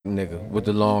nigga with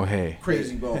the long hair.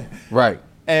 Crazy bone. Right.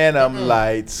 And I'm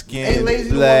light skinned. Ain't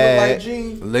Lazy black. look like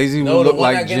Gene? Lazy No, would the look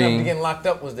one like that Gene. getting locked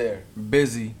up was there.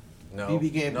 Busy. No.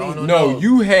 BB can't beat. No,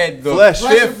 you had the Flesh.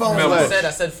 fifth Flesh and member. Bones. I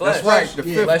said flesh. That's right. The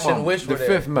fifth Flesh and member. Wish The were there.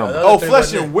 fifth member. The other Oh, three Flesh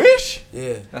wasn't and there. Wish?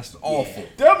 Yeah. That's awful.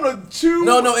 Them the two.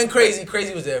 No, and Crazy.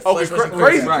 Crazy was there. Okay, Flesh, Wish, and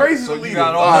crazy, Wish. crazy So the you leader.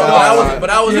 got all But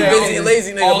I was a busy and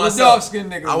lazy nigga all the myself. dark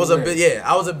skinned niggas. I was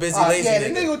a busy lazy Yeah, the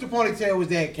nigga. nigga with the ponytail was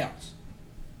there. It counts.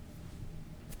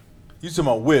 You talking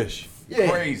about Wish? Yeah.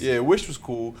 Crazy. Yeah, Wish was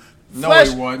cool. No, Flesh,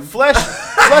 he wasn't. Flesh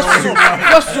was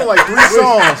on like 3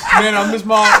 songs. Man, I miss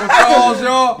my Uncle Charles,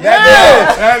 y'all.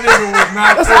 Yeah. That nigga was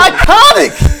not That's cool.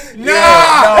 iconic. Nah,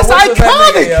 That's Wish was that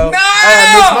iconic. nigga, yo.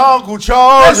 I miss my Uncle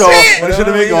Charles. That's it. What should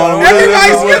have been going?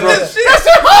 Everybody skipped this shit. That's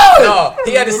it, hard. No,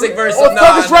 he had a sick verse. Or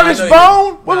Fucking Rubbish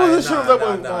Bone. What was the shit that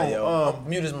was Yo,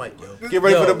 mute his mic, yo. Get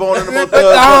ready for the bone in the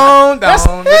both. That's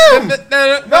him.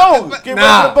 No, get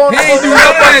ready for the bone. He ain't do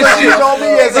none of that shit.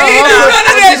 He ain't do none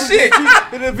of that shit.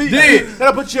 Did. Then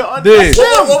I put you on. Did.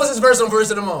 What was his verse on Verse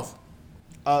of the Month?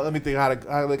 Let me think how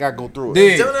I go through it.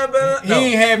 Did. No. He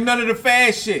ain't have none of the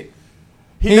fast shit.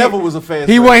 He never was a fast.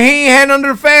 He ain't had none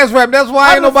of the fast rap. That's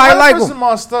why ain't nobody like him.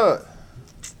 My stud.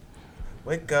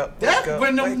 Wake up. No.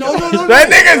 That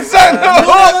nigga son.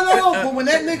 No. But when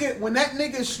that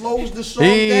nigga slows the song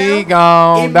He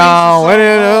down, gone down.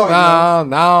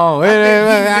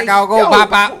 I gotta go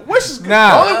pop. Wish is good.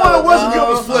 Nah. The only one that wasn't good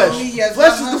was Flesh. Yes,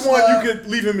 Flesh is the one you could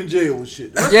leave him in jail and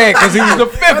shit. Yeah, because he was the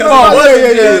fifth bone.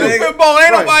 Yeah. The fifth bone.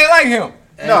 Ain't nobody like him.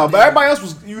 No, but everybody else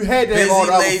was. You had to have all Busy,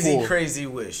 the other lazy, four. crazy,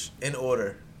 Wish in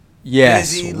order.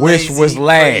 Yes, Busy, Wish lazy, was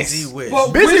last. Crazy, Wish.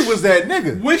 Well, Busy was that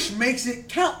nigga. Wish makes it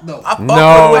count though. I fuck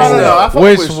No, with Wish, though. I fuck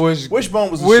Wish with was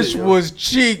Wishbone was the Wish shit, yo. was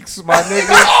cheeks, my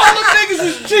nigga. All them niggas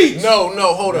was cheeks. No,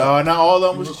 hold up. No, not all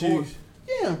of them was cheese.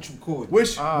 Yeah, I'm recording.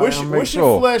 Wish I'll make and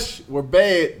sure. Flesh were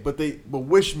bad, but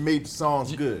Wish made the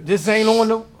songs good. This ain't on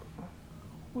the.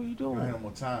 What you I doing? ain't no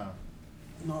more time.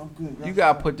 No, I'm good. You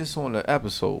gotta put this on the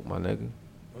episode, my nigga.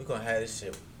 We gonna have this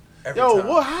shit every Yo, time.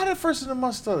 what? How the first of the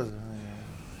month started?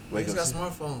 Niggas got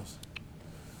smartphones.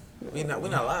 We not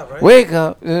live, right? Wake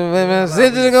up. Well,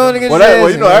 you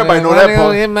know everybody know that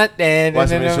part. Watch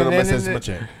me show them my sense of my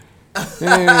chain. Go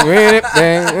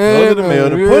to the mail,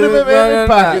 put him in your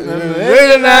pocket.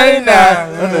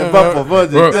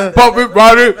 Pump it,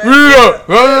 body,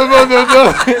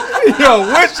 Yo,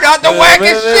 Wish got the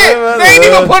wackest shit. They ain't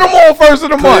even put him on first of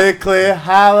the month. Clear,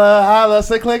 holla.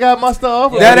 Say Clay got my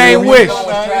stuff. That ain't Wish.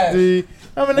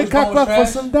 I'm in the cock block for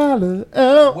some dollar.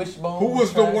 Which bone? Who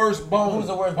was the worst bone? Who was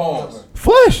the worst bone member?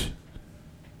 Flesh.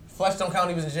 Flesh don't count.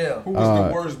 He was in jail. Who was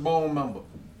the worst bone member?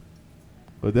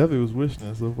 Well, definitely was Wish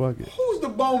now, so fuck it. Who's the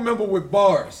bone member with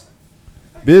bars?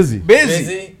 Busy.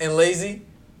 Busy and lazy.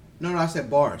 No, I said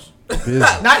bars. Busy.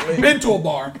 Not been to a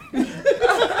bar.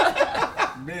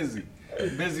 Busy.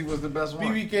 Busy was the best one.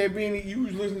 BB Cambini, you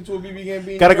was listening to a BB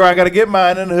Cambini. Gotta grind, gotta get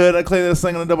mine in the hood. I claim that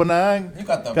sing on the 99. You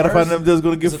got the Gotta verse. find them just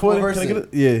gonna get Is it full 40. verse Can I get in? it?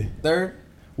 Yeah. Third.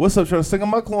 What's up, trying to sing on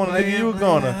my corner, nigga? You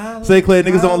gonna say Clay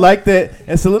niggas don't like that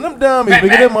and selling them dummies. Nigga,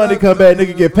 that money come back,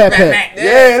 nigga get pat.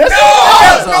 Yeah,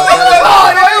 that's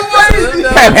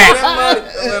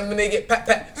When they get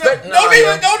pat. Don't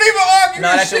even argue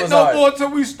Nah, that this shit shit was no hard. more until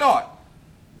we start.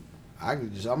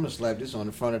 I'm gonna slap this on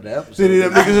the front of the episode. City,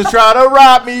 them niggas just trying to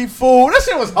rob me, fool. That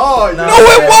shit was hard. Nah. No,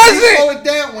 it He wasn't. slowed it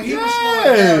down when he was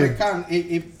slowing it down. It kind of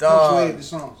it punctuated the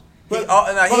songs. Put a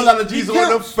lot of G's on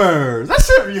them furs. That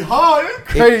shit be hard. That's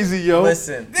crazy, yo.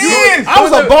 Listen. I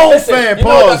was a Bone fan, You know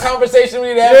what pause. the conversation we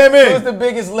had? Yeah, man. Who was the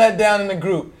biggest letdown in the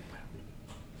group?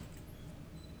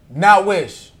 Not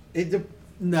Wish.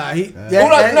 Nah, he.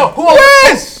 Who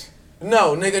else?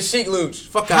 No, nigga, Sheik Luch.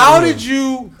 Fuck out How of here. did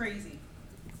you? Crazy.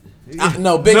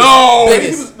 No, biggest. No.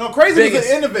 Biggest. Crazy Biggest.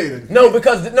 was an innovator. No,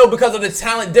 because of the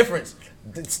talent difference.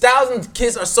 The Styles and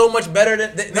Kiss are so much better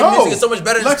than their music is so much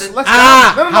better than.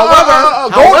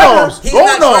 However, Gold Gnomes. He's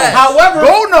not trash. However,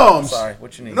 Gold Gnomes. Sorry,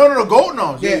 what you need? No, Gold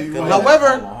Gnomes. yeah.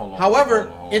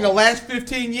 However, in the last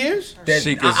 15 years,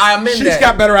 I amend she's that.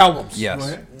 got better albums.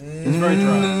 Yes. It's very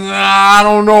dry. I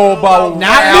don't know about Not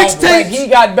that. mixtapes. He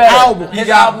got better. Album. He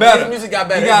got better. His music got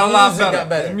better. He got a lot His music got better.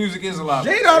 better. His music is a lot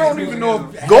better. Jada, I don't even know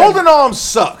if. Golden Arms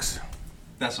sucks.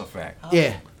 That's a fact.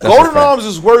 Yeah. Golden Arms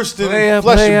is worse than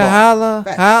Flesh and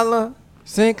Bone. holla.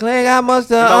 Sinclair got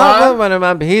mustard on one of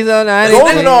my piece on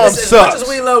Golden Arms As sucks. much as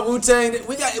we love Wu-Tang,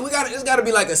 it's gotta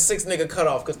be like a 6 nigga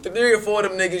cutoff. Cause 3 or 4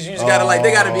 of them niggas, you just gotta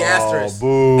they gotta be asterisks.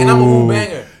 Boo. And I'm a Wu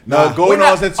banger. No, Golden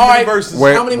Arms had too many verses.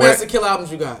 Wait. How many Master Kill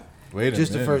albums you got? Wait a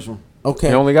Just the minute. first one. Okay.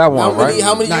 You only got one, right?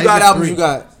 How many Nah, you he got got albums 3. you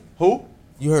got? Who?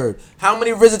 You heard. How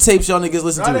many RZA tapes y'all niggas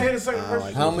listen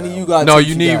to? How many you got? No,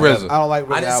 you need RZA. I don't like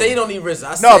RZA. I didn't say you don't need RZA. I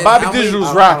No, said Bobby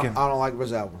Digital's rocking. I don't like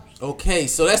RZA albums. Okay,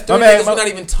 so that's 3 niggas we're not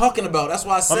even talking about. That's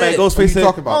why I said. My man Ghostface said,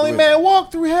 talking about, only man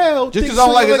walk through hell. Just because I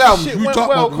don't like his album, shit you went talking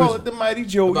well, about call it the Mighty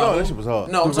Joe. Yo, that shit was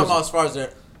hard. No, I'm talking about as far as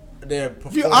their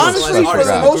performance. Honestly, for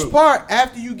the most group. part,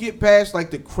 after you get past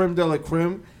like the creme de la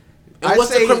creme, And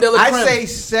what's the creme de la creme? I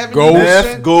say 70%.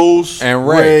 Meth, Ghost, and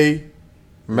Ray.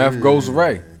 Meth, Ghost,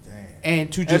 Ray.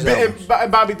 And 2 Jizz albums.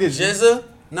 and Bobby Digital. Jizza?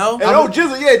 No?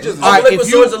 Jizza, yeah, Jizza. All right, Liquid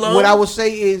Swords alone? what I would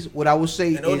say is And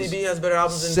ODB has better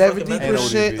albums than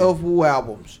 70% of Wu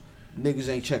albums, niggas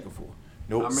ain't checking for.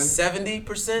 Nope.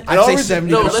 70%? I'd say 70%.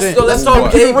 No, let's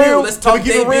talk debut. Let's talk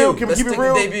Can we debut. keep Let's it stick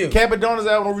real? to debut. Capadona's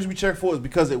album, the reason we checked for is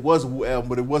because it was a Wu album,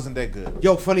 but it wasn't that good.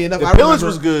 Yo, funny enough, The I Pillage remember,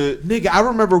 was good. Nigga, I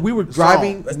remember we were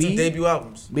driving. Let's do debut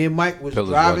albums. Me and Mike was Pillage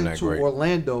driving wasn't to that great.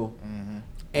 Orlando,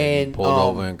 and Pulled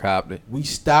over and copped it. we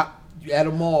stopped at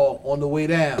a mall on the way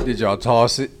down. Did y'all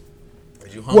toss it?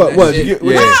 You hung that What? shit. You get?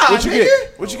 Yeah. What you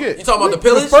get? What you You get? talking about the The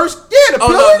Pillage? first, the Oh,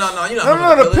 Pillage. no, you're not No, talking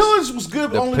about the Pillage was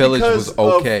good The only Pillage because was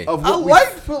okay. of I what we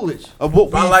like Pillage. of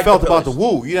what we I like felt the about the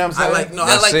Pillage. Wu. You know what I'm saying?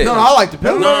 That's it. No, I like the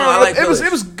Pillage. No, I like it was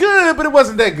Pillage. good, but it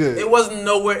wasn't that good. It wasn't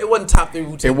nowhere. It wasn't top 3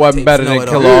 Wu-Tang It wasn't tapes, better no, than at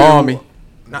Killer all. Army.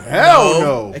 Hell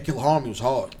no. That Killer Army was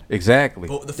hard. Exactly.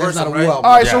 But the That's first not one, a Wu right? album.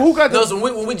 All right, so who got No, the? so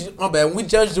when we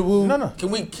judge the Wu, No. Can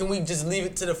we just leave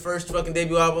it to the first fucking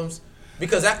debut albums?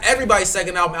 Because everybody's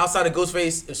second album outside of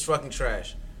Ghostface is fucking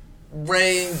trash.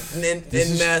 Rain and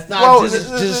Meth. Nah, Well, just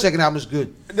the second album is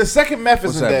good. The second Meth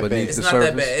What's isn't that, that Beneath bad. It's the not that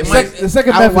surface? bad. It The might.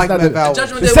 second I Meth don't is like not Meth that. album.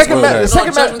 Judgment The Day second was Meth, cool. the No,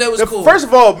 second Judgment Day was Meth. cool. First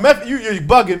of all, Meth, you're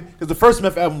bugging because the first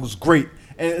Meth album was great,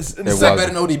 and it's It the was. second.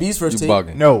 better than ODB's first You tape.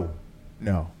 bugging. No.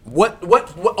 What only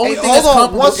Hey, thing hold that's on,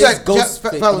 comparable one is sec, Ghost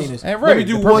fellas. And Let me Ray,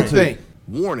 do the one perfect thing.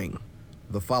 Warning.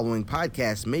 The following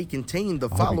podcast may contain the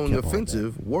following careful on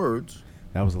offensive words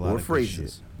That was a lot or of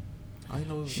phrases. I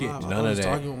know it was Shit, live. I none was of just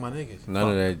that. arguing with my niggas. None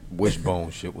of that wishbone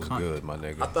shit was good, my I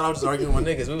nigga. thought I was just arguing with my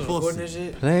niggas. We was recording this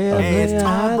shit. As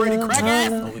Tom Brady crack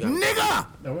ass, Oh, we got nigga.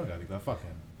 No, we don't gotta go. Fuck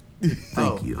him.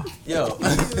 Thank you. Yo.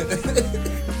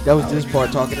 That was this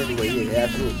part talking anyway. Yeah,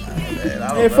 absolutely.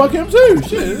 Hey, fuck him too.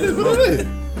 Shit, it is what it is.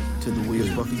 To the Wiz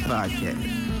Buffy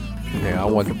podcast. Yeah, I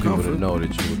want the people to know that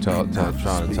you were trying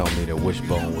to tell me that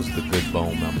wishbone was the good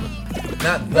bone member.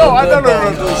 No.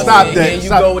 Stop that. You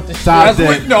go with the Stop shit.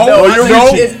 that. No, I you said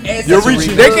know, it's you're a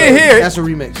reaching. remix. They can hear it. That's a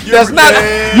remix. That's not.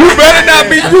 You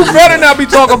better not be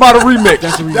talking about a remix.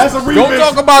 That's a remix. That's a remix. Don't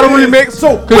talk about a remix.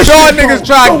 So, Cause y'all niggas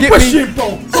try to get me.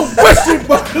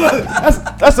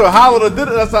 That's a holler to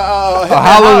dinner. That's a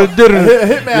holler to dinner. A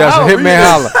hitman Yes, a holler. hitman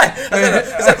holler.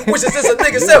 Which is this a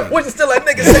nigga say? Which is still a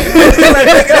nigga say? Which is still a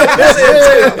nigga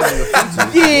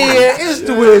say? Yeah, it's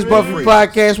the Wiz Buffy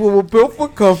podcast where we're built for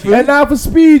comfort. And now for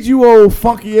speed, you old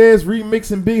funky ass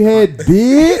remixing big head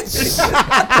bitch.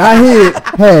 I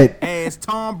head. As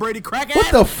Tom Brady crack ass.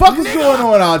 What the fuck is going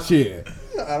on out here?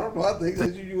 I don't know. I think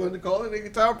that you wanted to call it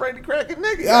nigga Tom Brady cracking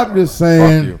nigga. I'm just Fuck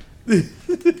saying. you.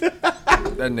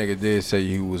 That nigga did say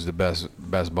he was the best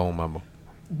bone member.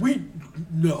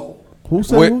 No. Who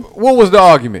said who? What was the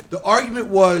argument? The argument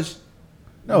was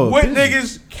No. what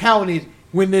this- niggas counted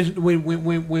when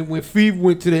Fev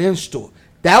went to the in-store.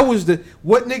 That was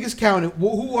what niggas counted.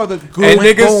 Who are the good And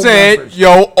niggas bone said, members?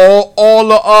 yo, all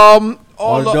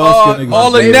the dark-skinned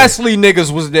niggas. Nestle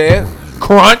niggas was there.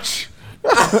 Crunch.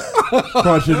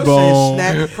 Crushing Saying bone.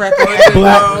 snap, crack,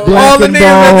 Black All the and niggas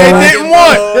that they bone. didn't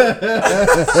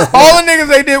want. All the niggas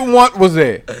they didn't want was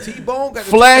there. T-Bone got the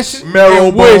Flesh Marrow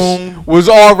and Wish bone. was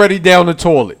already down the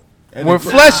toilet. And When the-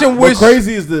 Flesh and What's Wish,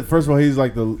 crazy is that first of all he's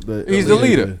like the He's the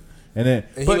leader. And then,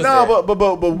 And he but was no, there.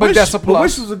 but Wish, that's a plus.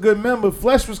 Wish was a good member.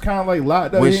 Flesh was kind of like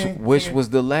locked up. Wish was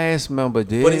the last member,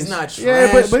 dude. But he's not trash. Yeah,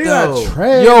 but he's though. not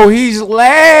trash. Yo, he's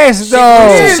last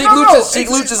though. Sheik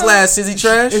Lucha's last. Is he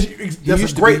trash?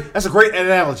 That's a great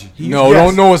analogy. No,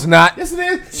 Yes. no, it's not. Yes, it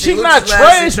is. Sheik Sheik not Lucha's last,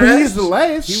 trash, he's but trash. he's the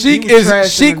last. Sheik was trash in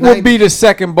Sheik the would be 90s. the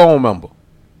second bone member.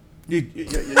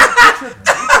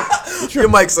 Your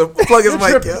mic's up. Plug his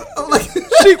mic, yo.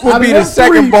 Sheik would be the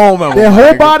second bone member. Their whole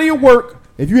nigga. body of work.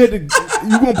 If you had to,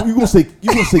 you gonna say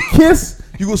Kiss,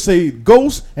 you gonna say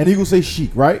Ghost, and you gonna say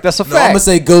Sheik, right? That's a No, I'm gonna fact.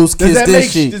 say Ghost Does Kiss that this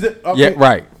make shit. does it- okay. Yeah,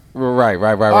 right. All All right,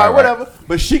 whatever.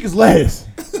 But Sheik is last.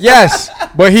 Yes,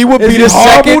 but he would Is be he the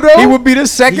horrible, second. though? He would be the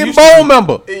second used to bone be.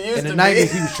 member. In the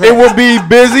 90s, he was It trash. would be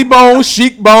Busy Bone,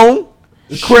 Chic Bone,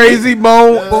 Crazy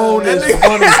Bone, Bone is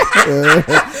funny.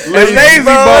 and Lazy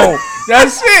Bone.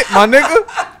 That's it, my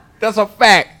nigga. That's a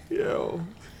fact.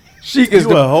 Sheik is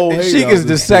You a whole hater Sheik on is the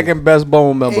this second best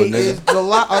bone member, Hey, nigga.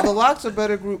 are the Locks a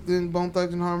better group than Bone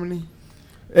Thugs and Harmony?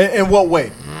 In what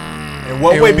way? In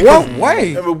what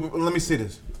way? Let me see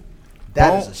this.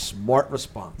 That is a smart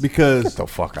response. Because get the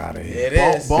fuck out of here. It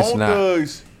is. Bone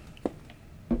Thugs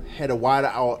had a wider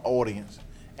audience,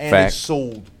 and they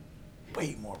sold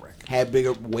way more records. Had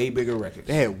way bigger records.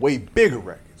 They had way bigger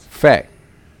records. Fact.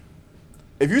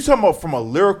 If you're talking about from a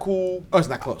lyrical, it's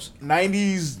not close.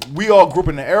 90s, we all grew up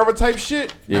in the era type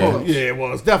shit. Yeah, it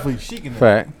was definitely chic in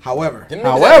fact. However, these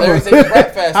niggas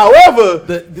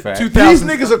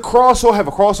are have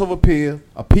a crossover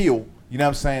appeal. You know what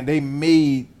I'm saying? They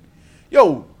made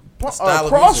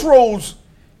Crossroads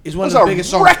is one of the biggest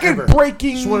songs ever.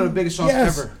 Record-breaking. It's one of the biggest songs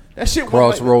ever. That shit.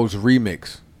 Crossroads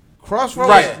remix. Crossroads.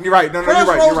 Right. You're right. No, you're right.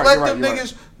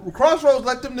 Crossroads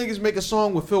let them niggas make a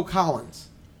song with Phil Collins.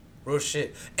 Real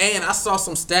shit. And I saw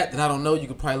some stat that I don't know. You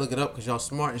could probably look it up because y'all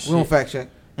smart and shit. We don't fact check.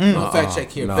 No fact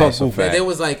check here. No, fact. It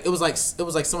was like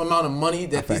some amount of money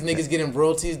that these niggas get in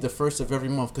royalties the first of every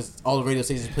month because all the radio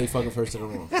stations play fucking first of the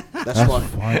month. That's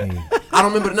funny. I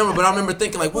don't remember the number, but I remember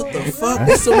thinking like, what the fuck?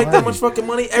 They still make that much fucking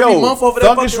money every month over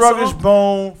that fucking song? Ruggish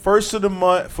Bone, First of the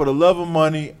Month, For the Love of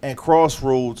Money, and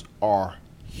Crossroads are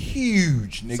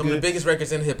huge, nigga. Some of the biggest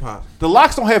records in hip hop. The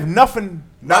Locks don't have nothing.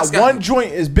 Not one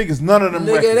joint as big as none of them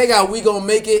records. They got We Gon'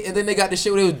 Make It, and then they got the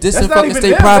shit where they was dissing fucking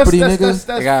state property, nigga.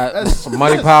 They got some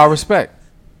money, power, respect.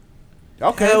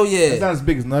 Okay. Hell yeah. That's not as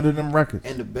big as none of them records.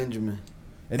 And the Benjamin.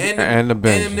 And the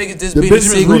Benjamin. And them niggas just the beat the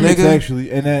single, remix, nigga.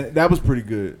 Actually, and that was pretty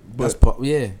good. But But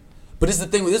this is the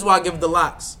thing. This is why I give it the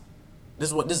Locks.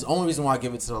 This is the only reason why I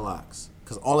give it to the Locks.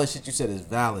 Because all that shit you said is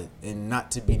valid and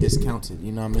not to be discounted.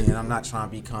 You know what I mean? And I'm not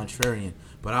trying to be contrarian.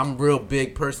 But I'm real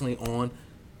big personally on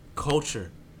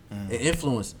culture and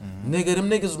influence. Nigga, them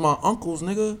niggas was my uncles,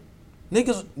 nigga.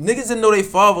 Niggas didn't know they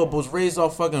father was raised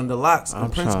off fucking the Locks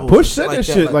and principles. Push said that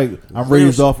shit like I'm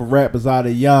raised off of rappers out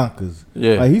of Yonkers.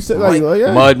 Yeah. Like he said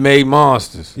Mud made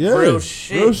monsters. Yeah. Real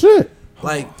shit.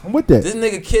 Like I'm with that. This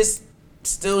nigga Kiss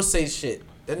still say shit.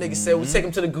 That nigga said we take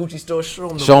him to the Gucci store, show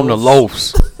him the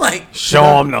loafs. Like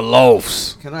show him the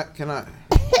loafs. Can I?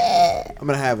 I'm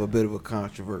gonna have a bit of a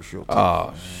controversial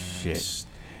topic. Oh shit.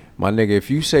 My nigga, if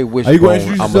you say Wishbone, are you going to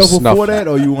introduce yourself before that,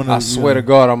 or you want to? I swear to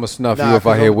God, I'm gonna snuff you if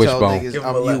I hear Wishbone. I'm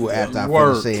you after I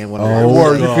finish saying what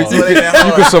you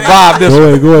can survive this.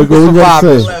 Go survive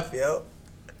this.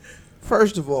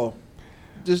 First of all,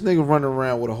 this nigga running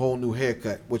around with a whole new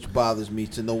haircut, which bothers me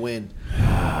to no end.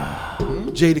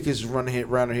 Jadakiss is running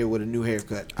around here with a new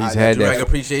haircut. He's had that. Drag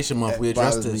Appreciation Month. We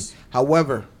addressed this.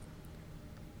 However,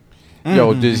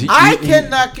 yo, does I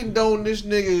cannot condone this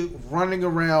nigga running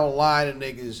around lying to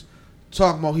niggas,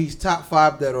 talking about he's top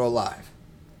 5 dead or alive.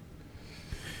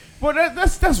 Well,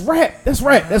 that's rap. That's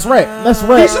rap. He's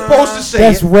supposed to say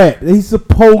that's rap. He's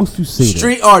supposed to say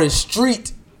street artist.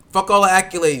 Street. Fuck all the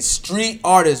accolades. Street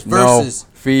artist versus. No,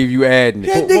 Feev, you adding it.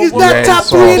 That nigga's not top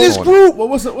 3 in this group.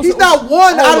 He's not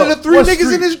one out of the 3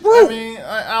 niggas in this group. I mean,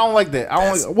 I don't like that.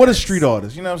 What is street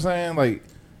artist? You know what I'm saying? Like,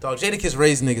 dog, Jadakiss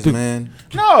raised niggas, man.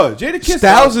 No, Jadakiss.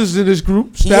 Styles is in this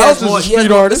group. Styles is a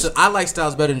street artist. Listen, I like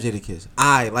Styles better than Jadakiss.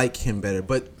 I like him better,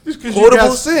 but Styles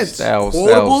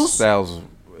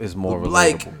is more relatable.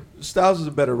 Like Styles is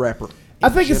a better rapper. I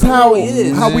think it's how we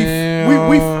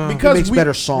because he makes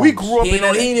better songs. We grew up he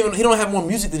don't have more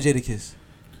music than Jadakiss.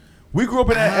 We grew up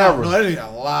in that era. No, that ain't a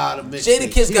lot of mixtapes.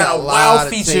 Jadakiss got a wild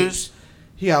features.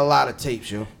 He got a lot of tapes,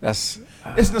 yo. It's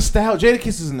nostalgia.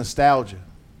 Jadakiss is nostalgia.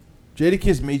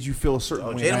 Jadakiss made you feel a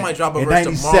certain way. Jada might drop a verse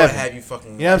tomorrow and have you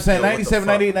fucking. You know what I'm saying? 97,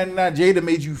 98, 99. Jada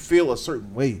made you feel a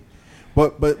certain way.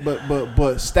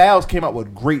 But Styles came out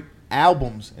with great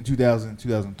albums in 2000,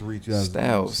 2003,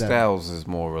 2007. Styles is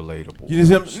more relatable. You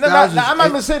know I'm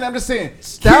not saying. I'm just saying.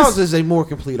 Styles is a more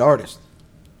complete artist.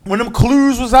 When them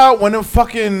Clues was out, when them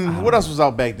fucking what else was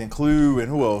out back then? Clue and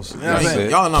who else? You know what I'm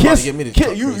saying? Y'all not about to get me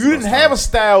to you didn't have a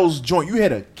Styles joint. You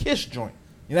had a Kiss joint.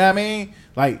 You know what I mean?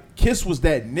 Like Kiss was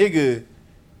that nigga.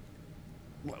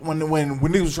 When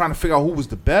niggas was trying to figure out who was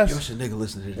the best. Yo, should nigga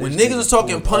listen to this. When niggas was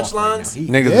talking punchlines,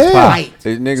 niggas is hot.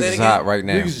 Niggas is hot right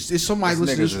now. There's somebody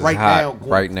listening to this right now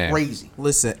crazy.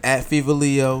 Listen, at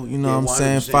Feevaleo, you know what I'm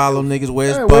saying? Follow niggas.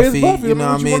 Where's Buffy? You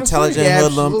know what I mean? Intelligent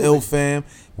Hoodlum, illfam.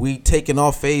 We taking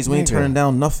off phase. We ain't turning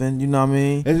down nothing. You know what I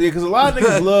mean? Because a lot of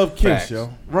niggas love Kiss,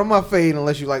 yo. Run my fade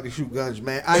unless you like to shoot guns,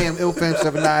 man. I am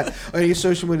illfam79 on your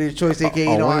social media choice, aka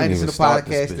on Anderson the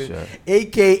Podcasting,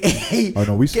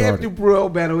 aka Captain Brew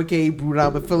Albano, aka Brew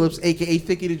Diamond Phillips, aka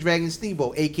Thicky the Dragon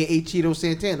Steamboat, aka Cheeto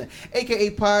Santana, aka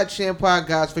Pod Shampod,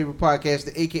 God's favorite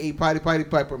podcaster, aka Potty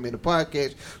Piper, man, the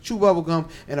podcast, Chew Bubblegum,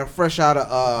 and a fresh out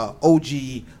of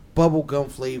OG bubblegum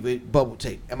flavored bubble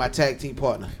tape. And my tag team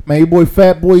partner. Man, your boy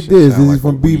Fat Boy Dizz. This is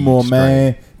from B-More,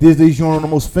 man. Dizz is on the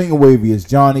most finger wavy. It's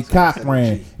Johnny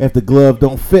Cochran. If the glove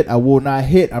don't fit, I will not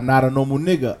hit. I'm not a normal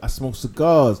nigga. I smoke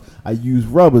cigars. I use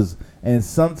rubbers. And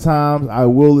sometimes I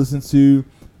will listen to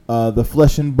the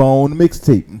Flesh and Bone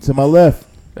mixtape. And to my left.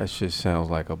 That shit sounds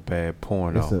like a bad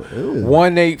porno.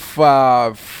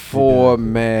 1854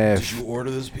 Math. Did you order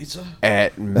this pizza?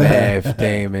 At Math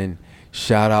Damon.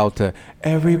 Shout out to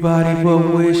everybody but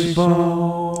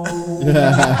Wishbone.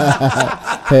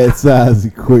 Head size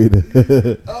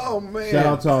equator. Oh, man. Shout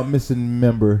out to our missing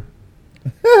member.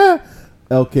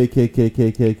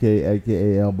 LKKKKKK,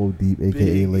 a.k.a. Elbow Deep, a.k.a.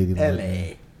 Big Lady LA.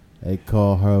 Lightning. They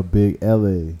call her Big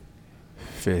LA.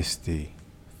 Fisty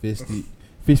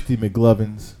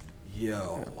McLovins.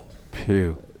 Yo.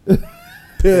 Pew.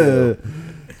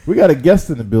 We got a guest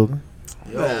in the building.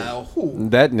 Now, who?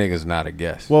 That nigga's not a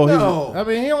guest. Well, No.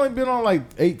 he only been on like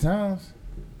 8 times.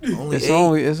 It's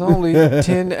only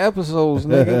 10 episodes,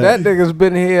 nigga. That nigga's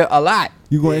been here a lot.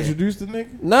 You gonna introduce the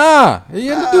nigga? Nah, he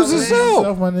introduced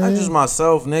himself. My name. I just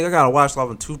myself, nigga. I got a washcloth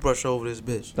and toothbrush over this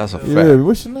bitch. That's a fact. Yeah,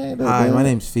 what's your name? Hi, my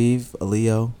name's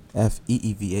Feevaleo.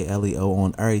 Feevaleo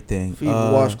on everything. Fever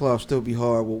washcloth still be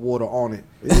hard with water on it.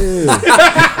 Yeah.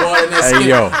 Hey,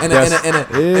 yo, and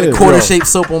a quarter-shaped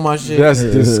soap on my shit. That's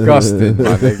disgusting,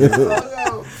 my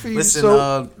nigga.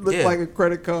 Listen, look like a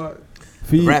credit card.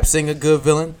 Rap singer, good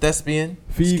villain, thespian,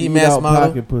 ski Feed mask out model.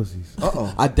 pocket pussies.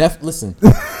 Listen.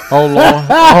 Hold on.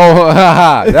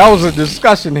 That was a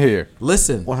discussion here.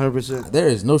 Listen. 100%. There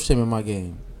is no shame in my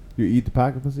game. You eat the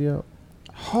pocket pussy out?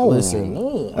 Listen.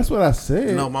 That's what I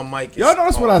said. No, my mic is. Y'all know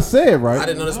that's what I said, right? I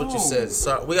didn't know that's what you said.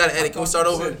 Sorry, we gotta edit. Can we start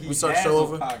over? We start the show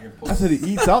over. I said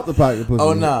he eats out the pocket pussy.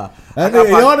 Oh nah. And then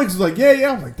y'all niggas was like, yeah.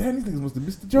 I was like, damn, these niggas must have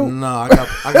missed the joke. Nah,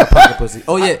 I got pocket pussy.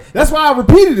 Oh yeah. That's why I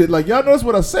repeated it. Like, y'all know that's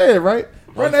what I said, right?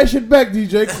 Run that shit back,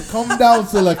 DJ. Calm down,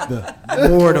 selector.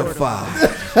 Mortified.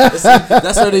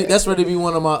 That's ready to be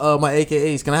one of my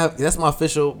AKAs. Can I have? That's my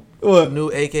official new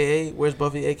AKA. Where's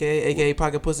Buffy AKA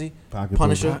Pocket Pussy? Pocket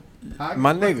Punisher.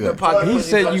 My nigga, Pocket he pussy.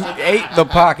 said you ate the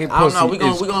pocket I don't pussy.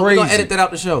 know. We're gonna edit that out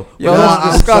the show. Yo, No, that's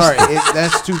I'm disgusting. sorry.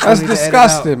 That's too funny That's to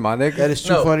disgusting, edit out. my nigga. That is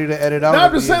too funny to edit out. Now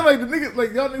I'm just saying, like, the niggas,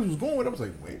 like, y'all niggas was going with it. I was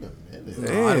like, wait a minute.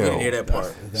 No, I didn't hear that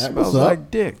part. That Smells was up. like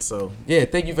dick. So yeah,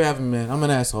 thank you for having me, man. I'm an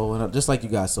asshole, and just like you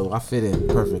guys, so I fit in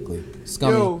perfectly.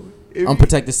 Scummy, Yo, if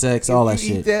unprotected sex, all that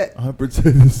you eat shit. that, I'm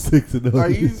pretending 6 and are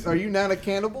you not a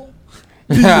cannibal?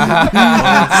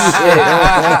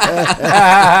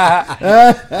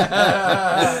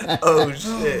 Oh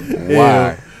shit!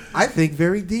 Why? I think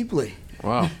very deeply.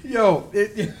 Wow. Yo,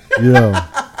 Yo,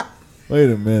 wait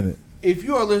a minute. if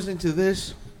you are listening to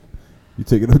this, You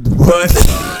taking up the butt?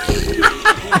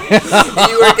 You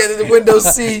work at the window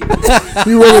seat.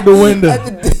 You work at the window. Yeah.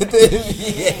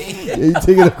 Yeah, you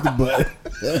taking up the butt.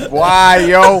 Why,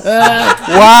 yo?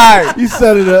 Why? You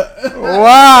set it up.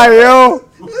 Why, yo?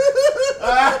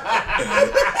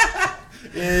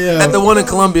 Yeah. At the one in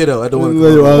Columbia, though. At the one in The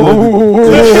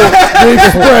Columbia.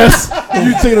 Express.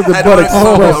 You taking up the At butt the one in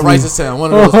Columbia, express. Rice Town.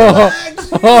 One of those.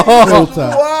 Whole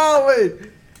time. wow, wait.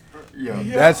 Yo,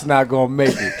 that's not gonna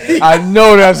make it. I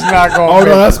know that's not gonna Oh make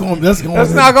no, it. that's going. That's going.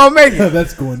 That's not gonna make it.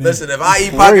 That's going. In. Listen, if I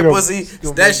eat pocket pussy,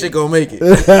 that shit gonna make it.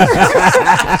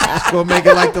 Gonna make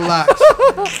it like the locks.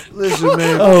 Listen,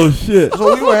 man. Oh shit.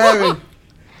 So we were having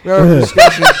a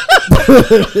discussion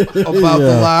about the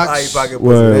I eat locks, pocket pussy.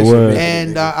 Word, That shit word. make it.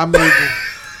 and I made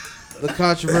the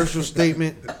controversial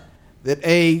statement that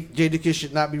A, Jadakiss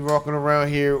should not be walking around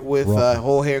here with a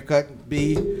whole haircut. And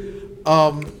B,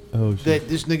 Oh shit. that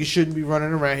this nigga shouldn't be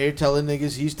running around here telling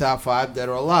niggas he's top 5 dead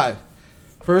or alive.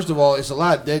 First of all, it's a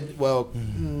lot of dead. Well, how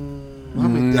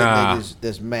many dead niggas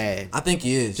that's mad? I think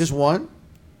he is. Just one?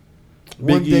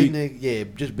 Big One E. dead nigga? Yeah,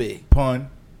 just big. Pun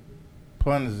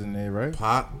is in there, right?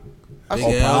 Pac. I Big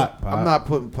said L. Pac. I'm not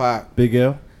putting Pac Big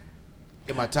L.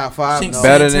 in my top 5. Chinks No.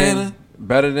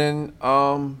 Better than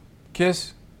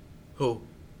Kiss. Who?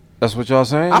 That's what y'all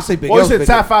saying? I say Big Well, L. you said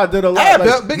top 5 did a lot. Yeah,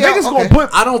 Like, Big L, niggas okay. gonna put.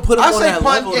 I don't put him I on say that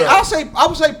Pun. level, Yeah, though. I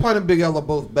would say Pun and Big L are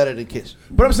both better than Kiss.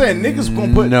 But I'm saying niggas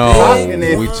gonna put No, Pac in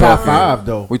their we top talking- 5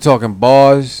 though. We talking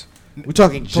bars. We're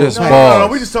talking Just total ball.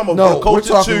 package. We just talking about No, the we're culture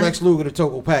talking too. Lex Luger, the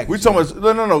total package. We talking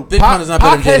about no. Big Pun is not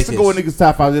better Pac than has to go in Jadakiss. niggas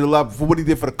top 5 dead or alive for what he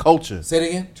did for the culture. Say it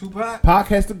again. Tupac. Pac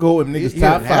has to go in niggas He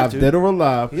top didn't have 5 to. dead or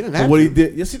alive He didn't for have what to. he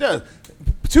did. Yes, he does.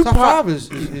 Top Tupac. 5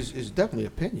 is definitely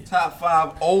opinion. Top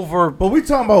 5 over. But we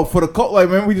talking about for the cult. Like,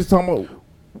 remember we just talking about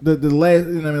the last.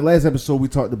 You know, I mean, last episode we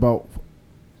talked about.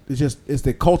 It's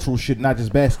the cultural shit, not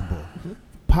just basketball.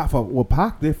 Pac, what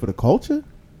Pac did for the culture?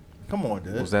 Come on,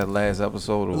 dude. Was that last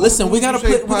episode? Or Listen, we gotta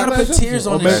put tears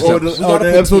on this. Or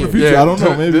the episode in the future. I don't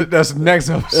know. Maybe that's the next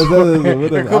episode. I don't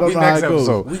know how it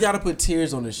goes. We gotta put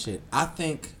tears on this shit. I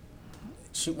think.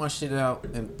 Shoot my shit out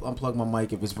and unplug my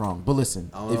mic if it's wrong. But listen,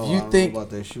 if you think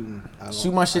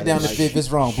shoot my shit down if it's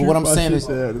wrong. But what I'm saying is,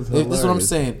 this is what I'm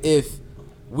saying. If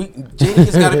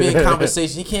Jadakiss got to be in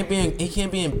conversation. He can't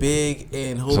be in big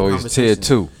and whole conversation. So he's tier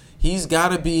 2. He's got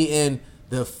to be in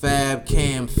the Fab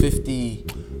Cam 50.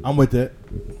 I'm with that.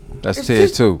 That's tier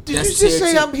 2. Did you just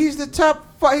say he's the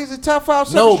top 5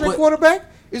 7-string quarterback?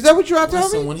 Is that what you're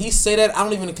telling me? When he say that, I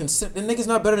don't even consider. The nigga's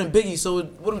not better than Biggie, so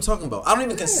what am I talking about? I don't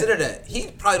even consider that. He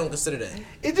probably don't consider that.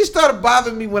 It just started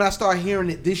bothering me when I started hearing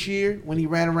it this year when he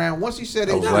ran around. Once he said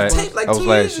it, he got a tape like 2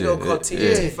 years ago called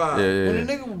TNT5. When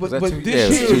the nigga, but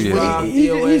this year,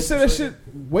 he said that shit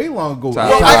way long ago. I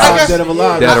guess, Dead or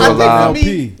Alive.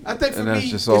 I think for me, that's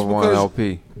just all one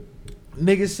LP.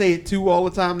 Niggas say it too all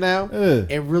the time now,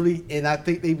 and I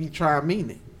think they be trying to mean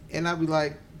it, and I be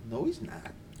like, no, he's not.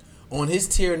 On his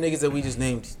tier of niggas that we just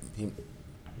named,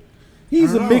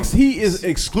 he's a mix. He is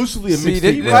exclusively a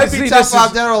mixtape. He might be top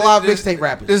 5 Dead or Alive mixtape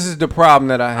rappers. This is the problem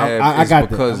that I have. I got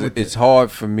because it's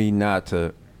hard for me not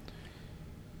to.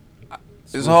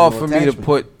 It's hard for me to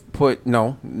put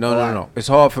no. It's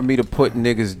hard for me to put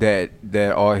niggas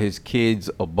that are his kids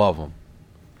above him.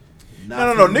 No.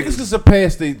 Niggas can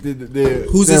surpass their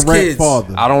who's his kids?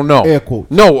 Father. I don't know. Air quotes.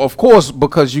 No, of course,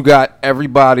 because you got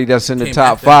everybody that's in the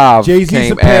top 5 Jay-Z came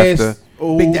surpassed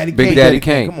after Big Daddy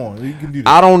Kane. Come on, you can do that.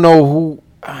 I don't know who.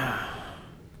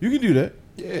 You can do that.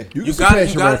 Yeah, you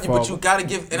got, but you gotta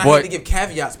give. And I hate to give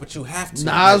caveats, but you have to.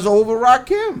 Nas over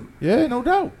Rakim. Yeah, no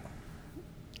doubt.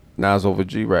 Nas over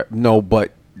G-Rap. No,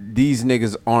 but these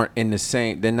niggas aren't in the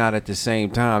same. They're not at the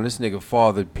same time. This nigga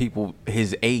fathered people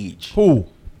his age. Who?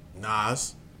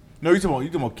 Nas. No, you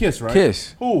talking about Kiss, right?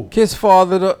 Kiss. Who? Kiss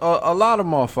fathered a lot of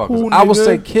motherfuckers. Who, I would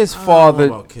say Kiss fathered.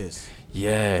 About Kiss.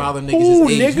 Yeah. Father niggas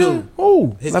his age. Nigga?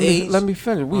 Who? His age. Let me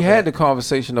finish. We had the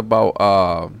conversation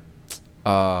about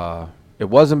it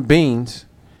wasn't Beans.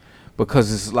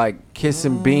 Because it's like Kiss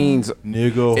and Beans.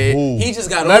 Nigga, who? He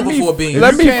just got on before Beans.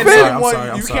 Let me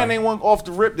finish. You can't name one off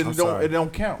the rip, then it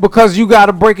don't count. Because you got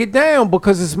to break it down.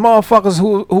 Because it's motherfuckers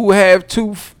who have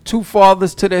two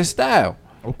fathers to their style.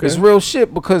 Okay. It's real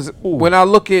shit. Because when I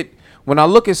look at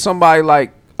somebody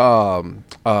like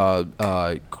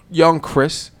young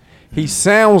Chris, he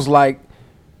sounds like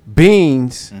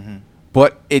Beans,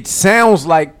 but it sounds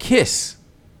like Kiss.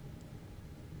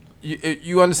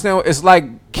 You understand? It's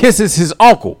like Kiss is his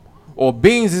uncle, or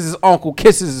Beans is his uncle,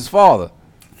 Kiss is his father.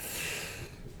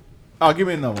 Give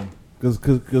me another one,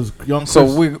 because young Chris. So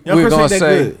we're gonna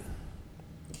say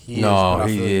he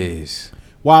is.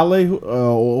 Wale,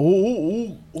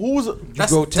 who was?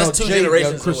 That's 2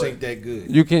 generations. Chris ain't that good.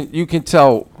 You can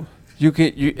tell.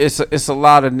 It's a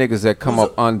lot of niggas that come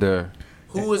up under.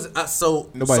 Who was so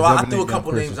I threw a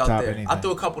couple names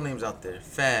out there.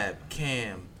 Fab,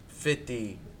 Cam,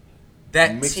 50.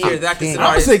 That tier, that considered.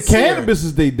 I would say Cannabis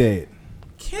is they dad.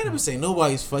 Cannabis ain't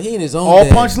nobody's fault. He in his own. All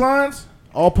dad. punchlines.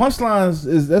 All punchlines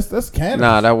is that's Cannabis.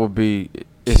 Nah, that would be.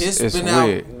 It's been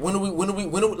weird. Out. When do we?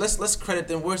 Let's credit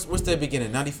them. Where's their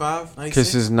beginning? 95, 96?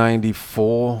 Kiss is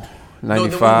 94,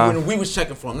 95. No, when we was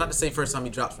checking for him, not to say first time he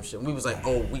dropped some shit. We was like,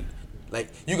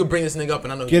 you could bring this nigga up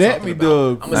and I know. Get at me,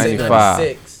 Doug. I'm gonna say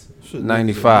 96,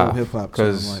 95.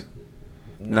 Because it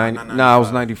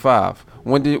was 95.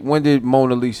 When did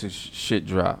Mona Lisa shit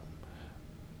drop?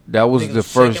 That was the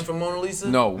first. Checking for Mona Lisa?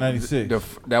 No,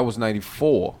 96. That was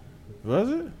 94. Was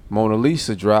it? Mona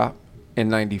Lisa dropped in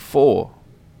 94,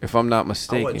 if I'm not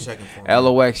mistaken. I wasn't checking for him.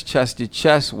 LOX Chest to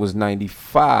Chest was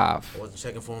 95. I wasn't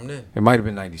checking for him then. It might have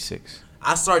been 96.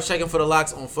 I started checking for the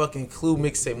locks on fucking Clue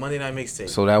mixtape, Monday Night Mixtape.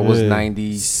 So that was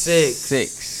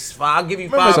 96. I'll give you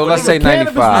 5. So let's say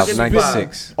 95,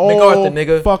 96. All MacArthur,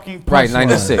 nigga. Fucking right, punchline.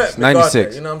 96,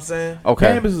 96. You know what I'm saying? Okay.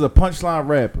 Cannabis is a punchline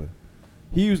rapper.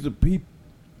 He used to be.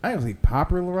 I don't say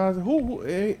popularized it.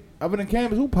 Who other than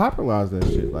Cannabis, who popularized that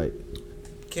shit? Like,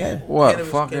 what?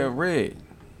 Fucking Red.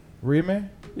 Red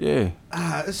Man? Yeah.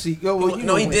 Let's see. He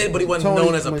did, but he wasn't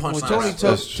known as a punchline. When Tony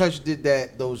Touch did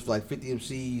that, those like 50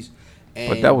 MCs. And,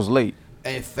 but that was late.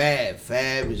 And Fab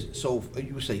is so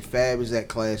you would say Fab is that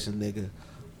class of nigga.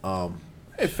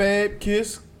 Hey, Fab,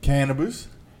 Kiss, Cannabis,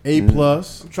 A+. I'm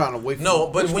trying to wait for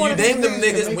but when you name them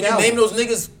niggas, when you name those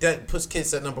niggas, that puts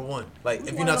Kiss at number 1. Like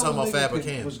if you're not talking about Fab or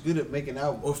Cam. Was good at making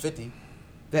albums. Or 50.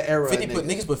 That era. 50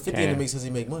 niggas put 50 in the mix because he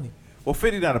make money. Well,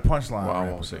 50 not a punchline. Well, I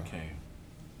won't say Cam.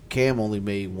 Cam only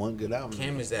made one good album.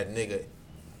 Cam is that nigga.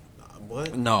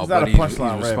 What? No, he's but not a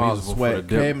punchline rapper. He's a swag.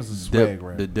 Cam is a swag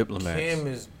rapper. The Diplomats. Cam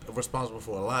is responsible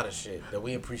for a lot of shit that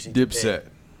we appreciate. Dipset.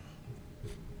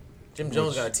 Jim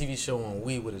Jones got a TV show on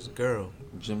Weed with his girl.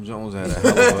 Jim Jones had a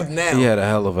hell of he had a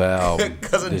hell of an album.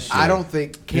 I don't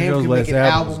think Cam can make an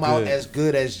album out as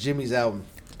good as Jimmy's album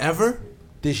ever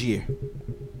this year.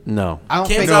 No, I don't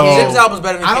Cam's think Jim's album's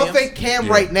better than I don't Cam's. think Cam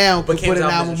right now could put an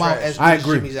album out as good as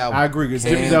Jimmy's album. I agree.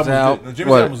 Jimmy's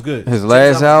album was good. His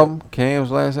last album,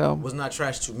 Cam's last album, was not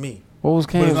trash to me. What was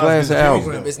Cam's last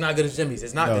album? It's not good as Jimmy's.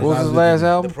 It's not good. What was his last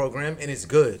album? The Program, and it's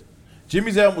good.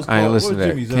 Jimmy's album was. I ain't listen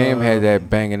to that. Cam had that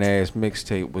banging ass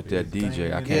mixtape with that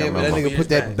DJ. I can't remember. That nigga put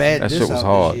that bad. That shit was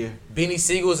hard. Beanie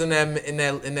Siegel's in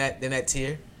that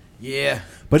tier. Yeah,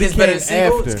 but he came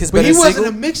after. But he wasn't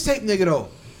a mixtape nigga though.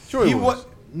 Sure he was.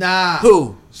 Nah.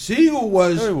 Who? Siegel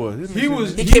was. Sure he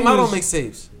was. He came out on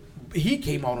mixtapes. He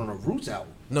came out on a Roots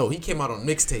album. No, he came out on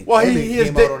mixtape. Well, he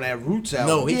came out on that Roots album.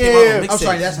 No, he came out on mixtape. I'm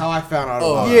sorry, that's how I found out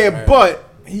about it. But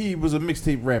he was a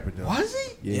mixtape rapper though. Was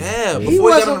he? Yeah, before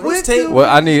he got on Roots tape. Well,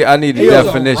 I need a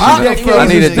definition. I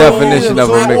need a definition of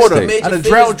a mixtape. I had a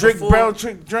brown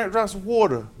drink, drop some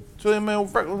water.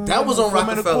 That was on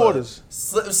Rockefeller.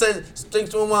 Said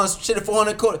straight to one shit at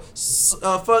 400 quarters.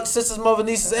 Fuck sisters, mother,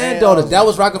 nieces, and daughters. That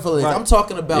was Rockefeller. Right. I'm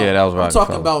talking about. Yeah, that was Rockefeller. I'm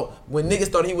talking about when niggas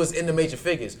thought he was in the major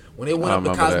figures. When they went up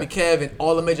to Cosmic Kev and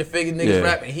all the major figure niggas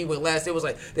rap, and he went last. It was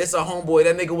like that's our homeboy.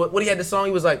 That nigga. What he had the song?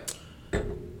 He was like,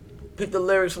 pick the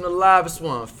lyrics from the livest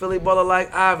one. Philly baller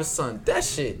like Iverson. That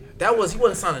shit. That was he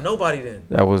wasn't signing nobody then.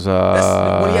 That was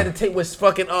That's when he had to take with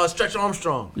fucking Stretch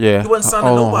Armstrong. Yeah. He wasn't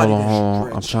signing nobody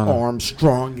then. I'm trying to.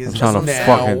 Armstrong is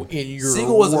now in your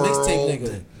Siegel was a world. mixtape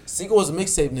nigga. Siegel was a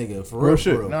mixtape nigga. For real, real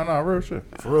shit. For real. No, real shit.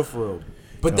 For real.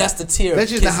 But that's the tier.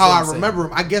 That's just how I remember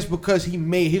him. I guess because he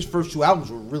made his first 2 albums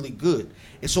were really good.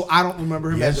 And so I don't remember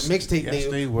him as a mixtape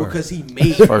nigga because he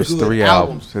made first good 3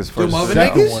 albums. His first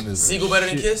one is Siegel better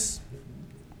than Kiss?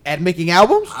 At making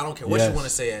albums? I don't care what you want to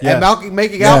say. At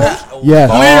making albums? Yes.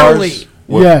 Clearly.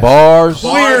 With bars.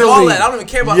 Clearly. All that. I don't even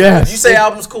care about yes. If you say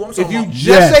albums, cool. I'm if you about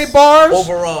just say bars,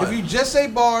 overall. If you just say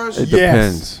bars, it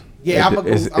depends. Yeah, I'm going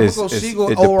to go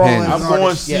Siegel overall. I'm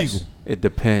going Siegel. It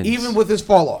depends. Even with his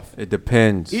fall off. It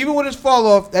depends. Even with his fall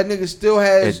off, that nigga still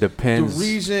has the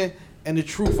reason and the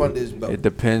truth under his belt. It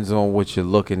depends on what you're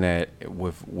looking at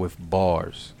with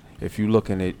bars. If you're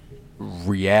looking at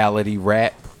reality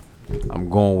rap, I'm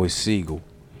going with Siegel.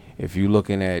 If you're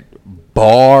looking at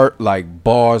bars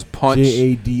punch,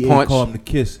 JADA call him the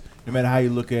Kiss. No matter how you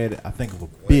look at it, I think of a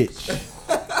bitch.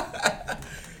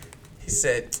 He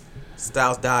said,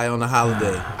 Styles die on the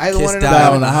holiday. Kiss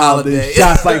die on the holiday.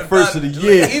 Shots like first of the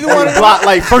year. Either one of block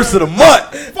like first of the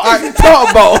month. What you talking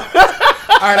about?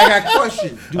 All right, I got a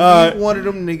question. Do either one of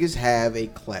them niggas have a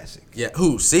classic? Yeah,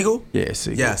 who? Siegel? Yeah,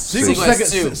 Siegel. Yes. Siegel's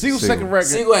second record.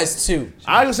 Siegel has 2.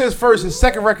 I gonna say his first. His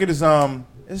second record is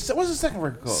what's his second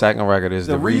record called? Second record is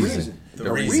The Reason.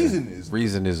 The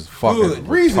Reason is fucking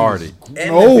retarded.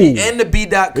 And the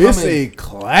B.Coming. It's a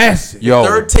classic. Yo,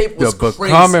 third tape was the crazy.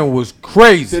 Becoming was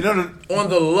crazy. On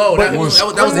the low. That was the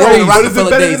crazy.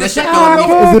 Rockefeller days. That shit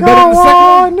fell Is it better than the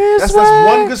second one? That's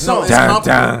one good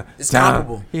song. It's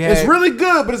comparable. It's really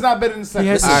good, but it's not better than the second. He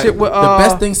had some shit with the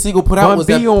best thing Siegel put out was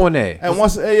that on there. And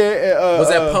once was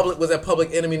that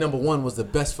Public Enemy #1 was the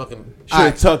best fucking. Should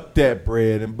have tucked that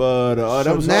bread and butter. So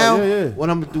that was now, what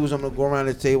I'm gonna do is I'm gonna go around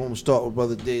the table. I'm gonna start with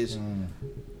Brother Dizz.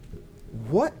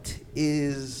 What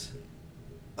is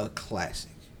a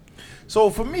classic? So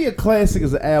for me, a classic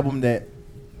is an album that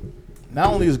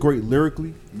not only is great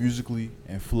lyrically, musically,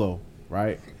 and flow,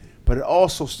 right? But it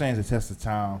also stands the test of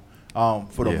time.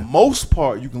 For the most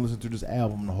part, you can listen to this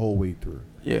album the whole way through.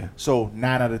 Yeah. So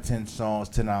 9 out of 10 songs,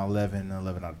 10 out of 11,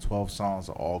 11 out of 12 songs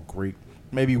are all great.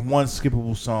 Maybe one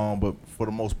skippable song, but for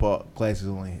the most part, classics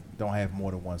only don't have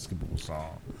more than one skippable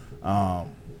song.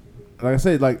 Like I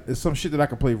said, like it's some shit that I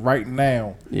can play right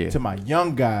now to my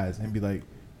young guys and be like,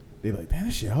 they're like, damn,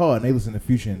 this shit hard, and they listen to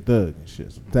Future and Thug and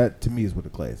shit. So that to me is what a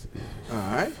classic is. All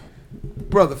right,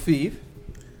 Brother Feev.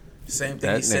 Same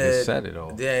thing. That he nigga said it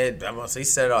all. Yeah, I'm gonna say he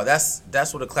said it all.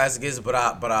 That's what a classic is. But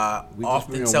I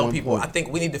often tell people, I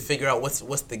think we need to figure out what's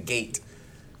the gate.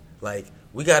 Like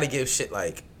we got to give shit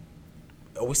like,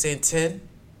 are we saying 10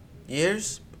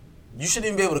 years? You shouldn't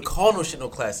even be able to call no shit no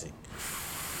classic.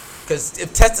 Because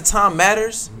if test of time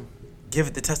matters, give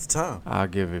it the test of time. I'll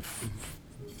give it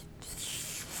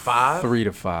 5. 3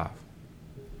 to 5.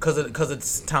 Because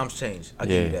it's times change. I'll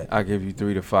give you that. I'll give you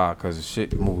 3 to 5 because the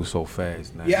shit moves so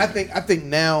fast now. Yeah, I think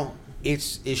now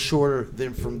it's shorter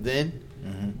than from then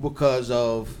because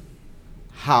of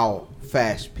how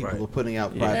fast people are putting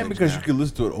out projects. And because now. you can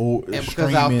listen to it old and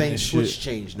because how things switch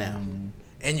change now.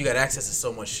 And you got access to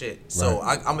so much shit. So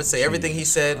I'm going to say everything he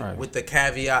said with the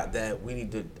caveat that we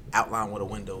need to outline what a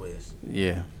window is.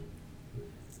 Yeah.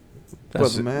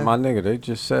 That's Brother, man. my nigga. They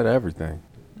just said everything.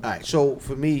 All right, so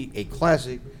for me, a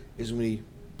classic is when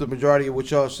the majority of what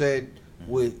y'all said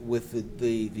with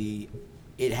the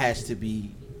it has to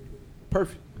be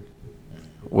perfect.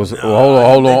 Hold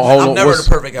on. I've never heard a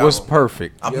perfect album. What's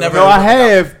perfect? I've never. No, I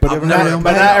have, but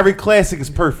not every classic is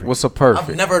perfect. What's a perfect?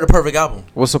 I've never heard a perfect album.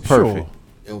 What's a perfect?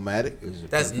 Illmatic is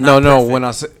That's not No. perfect. When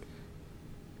I say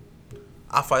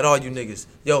I fight all you niggas.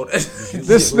 Yo,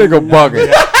 this nigga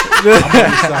bugging.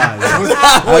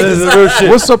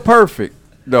 What's a perfect?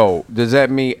 No, does that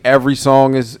mean every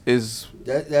song is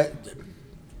that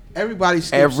everybody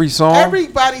skips every song?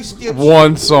 Everybody skips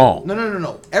one song.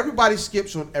 No. Everybody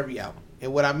skips on every album.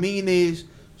 And what I mean is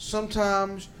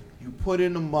sometimes you put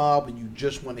in a mob and you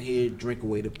just want to hear Drink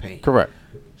Away the Pain. Correct.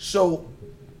 So,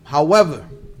 however,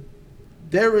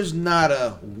 there is not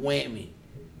a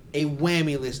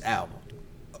whammy-less album.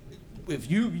 If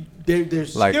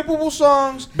there's Like, skippable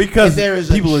songs because and there is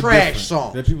people a trash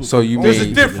song. So you there's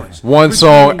mean a difference. One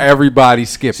song everybody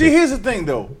skips. See, here's the thing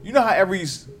though. You know how every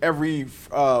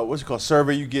what's it called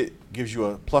survey you get gives you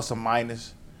a plus or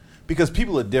minus because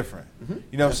people are different. Mm-hmm.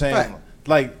 You know what I'm saying? Right.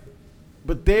 Like,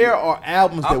 but there are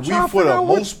albums that we, for the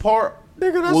most part,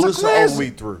 will listen all the way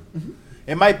through. Mm-hmm.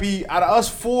 It might be out of us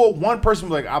four, one person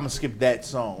will be like, I'm gonna skip that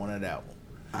song on that album.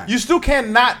 Right. You still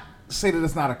cannot say that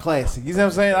it's not a classic. You know what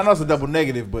I'm saying? I know it's a double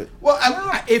negative, but well,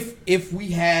 if we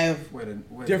have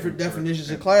different definitions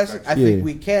of classic, I think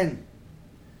we can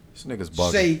This nigga's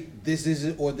bugging. say this is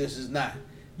it or this is not.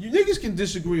 You niggas can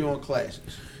disagree on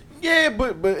classics. yeah,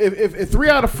 but if 3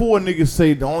 out of 4 niggas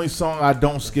say the only song I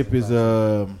don't skip is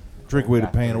Drink Away the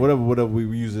Pain or whatever we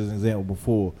used as an example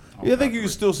before, I think you can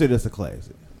still say that's a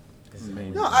classic.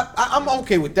 No, I'm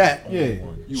okay with that. Yeah.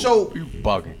 So You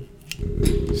bugging.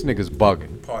 This nigga's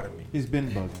bugging. Pardon me. He's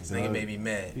been bugging. This nigga made me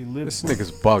mad. This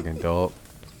nigga's bugging, dog.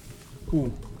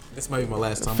 Who? This might be my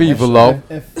last time. Feevaleo.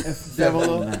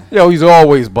 Yo, he's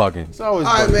always bugging. It's always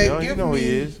all right, bugging, man. yo. Give You know me he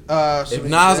is. If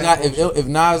Nas got if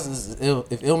Nas is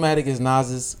if Illmatic is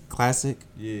Nas's classic,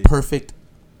 perfect,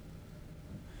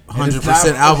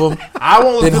 100% album, I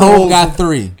won't then listen to Hov Hov. got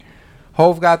 3.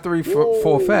 Hov got 3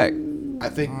 for a fact. I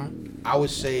think I would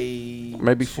say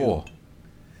Maybe 2. 4.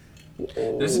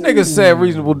 This nigga said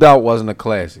Reasonable Doubt wasn't a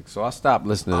classic, so I stopped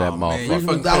listening to that Man, your motherfucker.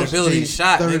 fucking That was credibility Jay's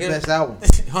shot, third nigga. best album.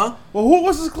 Huh? Well,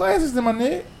 what's his classics then, my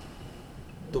nigga?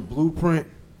 The Blueprint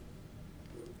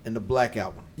and the Black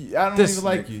Album. I don't This even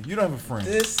like nigga. you. You don't have a friend.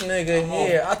 This nigga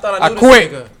here. I thought I knew I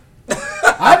quit. this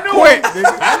nigga. I knew it.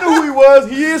 Nigga. I knew who he was.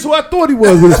 He is who I thought he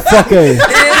was with his fuck ass.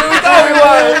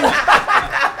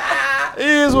 He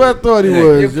is who I thought he You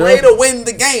was, play yo. to win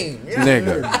the game. Yeah.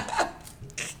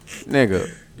 Nigga.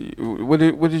 What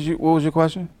was your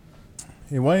question?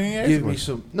 Hey, why didn't you ask Give me? me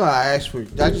some. No, I asked for.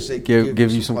 I just say Give me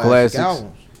you some classics.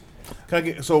 albums. Can I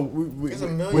get, so we, There's a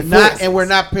million We're not, and we're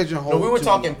not pigeonholed. No, we were to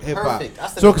talking hip-hop. perfect. I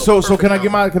said so no so perfect can I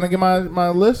get album. my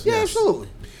list? Yeah, absolutely.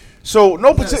 So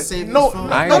no save particular this no for-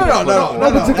 I ain't No, even- no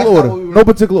particular that's not order. what we were- No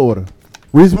particular order.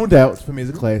 Reasonable Doubts for me is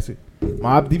a classic.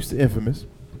 Mobb Deep's The Infamous.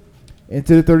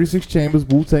 Into the 36 Chambers,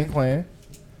 Wu-Tang Clan.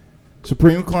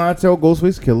 Supreme Clientele,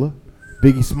 Ghostface Killer.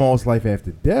 Biggie Smalls, Life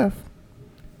After Death.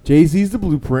 Jay-Z's The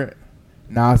Blueprint.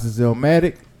 Nas's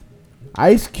Illmatic.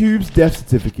 Ice Cube's Death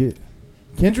Certificate.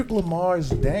 Kendrick Lamar's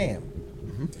Damn.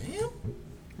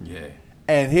 Yeah.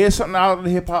 And here's something out of the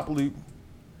hip-hop loop.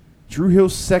 Drew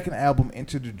Hill's second album,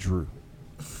 Enter the Drew,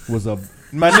 was a...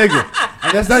 My nigga.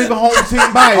 And that's not even home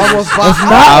team bias.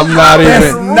 I'm not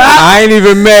even. I ain't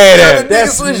even mad at it.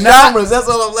 That's not. That's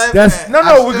all I'm laughing That's at.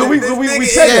 no. We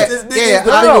said This that. nigga Yeah, is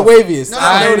the I nigga know. waviest. No,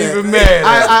 I ain't even mad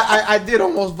at I did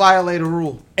almost violate a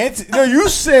rule. No, you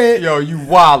said. it. Yo, you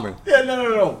wildin'. Yeah,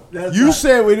 no. That's You not-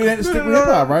 said we didn't have to stick with hip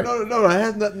hop, right? No, it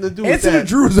has nothing to do with Enter that. the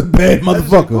Drew is a bad I just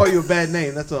call motherfucker. you a bad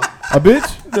name. That's all. A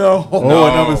bitch? No.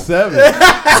 Oh, number 7.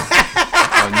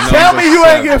 Tell me you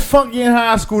ain't get funky in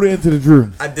high school to Enter the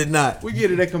Drew. I did not. We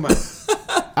get it. They come out.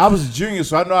 I was a junior,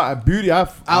 so I know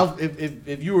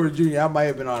If you were a junior, I might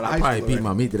have been on high Probably school. beat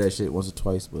my meat to that shit once or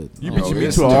twice, but You beat your meat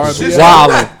This to a nigga's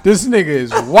R&B. wildin'. This nigga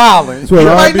is wildin'. To a You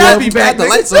might R&B not album? be I bad. had the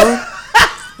lights on.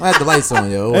 I had the lights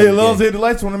on, yo. Hey, as long as they had the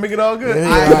lights on to make it all good.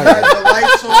 Yeah. I had the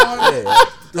lights on. Yeah.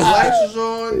 The lights was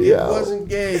on. It wasn't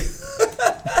gay.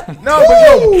 No,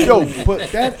 but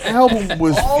but that album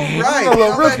was All right.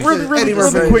 No, really Eddie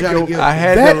Murphy, quick, Johnny yo. Gill. I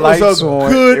had That the was lights a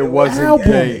on. good It wasn't album.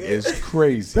 gay. It's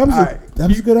crazy. That was All right. that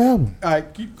was a good album. All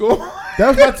right, keep going. That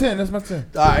was my 10. That's my 10.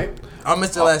 All right. I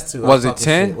missed the last two. Was I it talked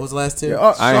 10? shit. What was the last two? Yeah, I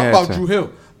ain't Something had about 10. Drew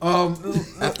Hill.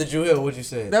 After Drew Hill, what'd you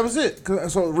say? That was it.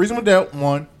 So Reasonable Doubt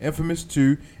 1, Infamous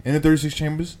 2, In the 36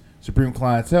 Chambers, Supreme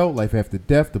Clientele, Life After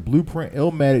Death, The Blueprint,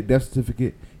 Illmatic, Death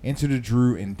Certificate, Enter the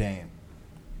Drew, and Damn.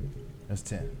 That's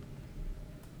 10.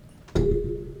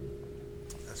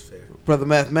 That's fair. Brother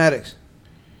Mathematics.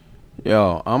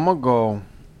 Yo, I'm gonna go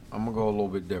a little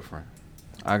bit different.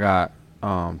 I got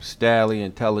Stally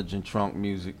Intelligent Trunk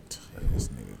Music.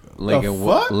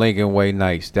 Lincoln Way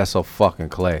Nights. That's a fucking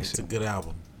classic. It's a good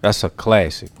album. That's a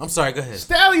classic. I'm sorry, go ahead.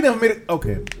 Stally never made it.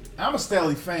 Okay. I'm a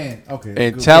Stally fan. Okay.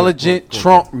 Intelligent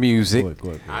Trunk Music.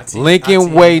 Go ahead.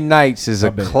 Lincoln Way Nights is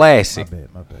a classic.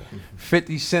 My bad.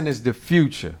 50 Cent is The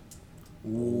Future.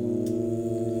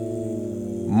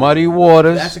 Ooh. Muddy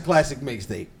Waters. That's a classic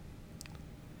mixtape.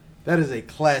 That is a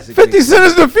classic. 50 Cent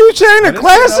is The Future ain't a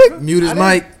classic? Mute his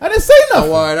mic. I didn't say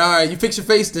nothing. Oh, all right. You fix your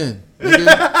face then. You fix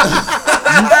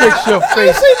your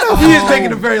face. He is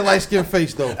making a very light-skinned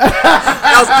face, though.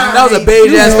 That was a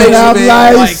beige-ass face you made.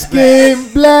 Light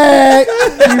skin, black.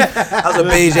 That was a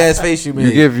beige-ass face you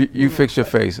made. You fix your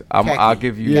face. I'll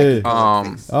give you All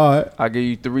right. I'll give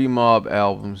you 3 Mob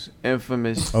albums.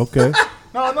 Infamous. Okay.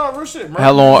 No, real shit.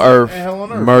 Hell on Earth. Hell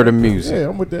on Earth. Murder Music. Yeah,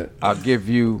 I'm with that. I'll give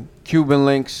you Cuban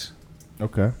Links.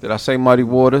 Okay. Did I say Muddy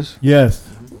Waters? Yes.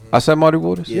 I said Muddy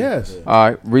Waters? Yes. All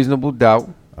right. Reasonable Doubt.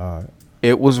 All right.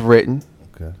 It Was Written.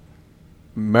 Okay.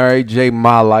 Mary J.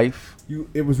 My Life.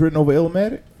 It was written over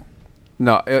Illmatic?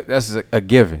 No, that's a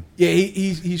given. Yeah,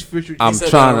 he's featured. I'm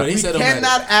trying to. We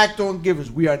cannot act on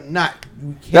givens. We are not.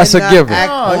 We That's a cannot given. Act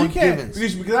No, on you can't.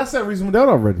 givens. Because I said Reasonable Doubt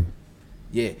already.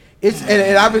 Yeah, it's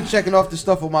and I've been checking off the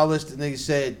stuff on my list that niggas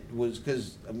said was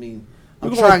because I'm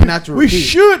trying not to repeat. We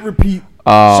should repeat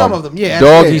some of them. Yeah,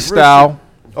 Doggy Style.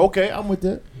 Okay, I'm with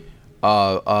that.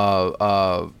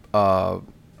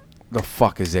 The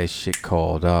fuck is that shit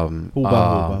called? Who?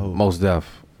 Mos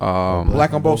Def.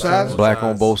 Black on Both Sides. Black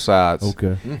on Both Sides.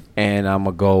 Okay. And I'm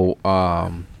gonna go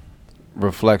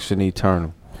Reflection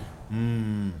Eternal.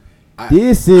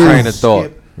 This is Train of Thought.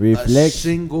 A Reflection.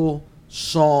 single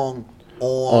song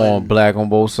on Black on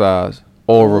Both Sides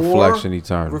or Reflection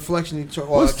Eternal. Reflection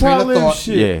Eternal. What's Train of Tyler's Thought.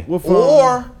 shit? Yeah. What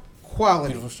Or Quality.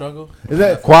 Beautiful Struggle. is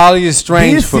that? Quality is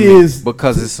strange This for me is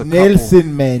because it's a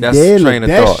Nelson Mandela. That's Train of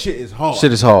that Thought. shit is hard.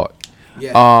 Shit is hard.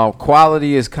 Yeah.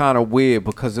 Quality is kind of weird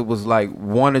because it was like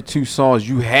 1 or 2 songs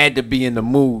you had to be in the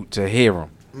mood to hear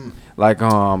them. Like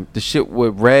the shit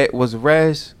with Red was it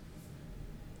Rez?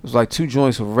 It was like 2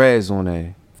 joints with Rez on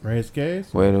there. Rez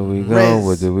Case? Where do we go? Rez,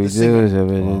 What do we the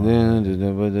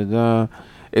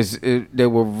do? They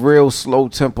were real slow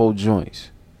tempo joints.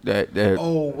 That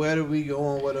Where do we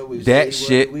go and what do we that say,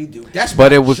 shit. what do we do? That's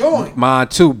but my it was joint. mine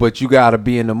too. But you gotta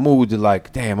be in the mood to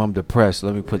like, damn, I'm depressed.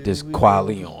 Let me put this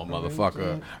Quality on,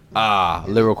 motherfucker.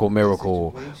 Lyrical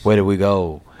miracle. Where do we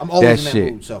go? I'm always that in that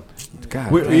shit. mood, so.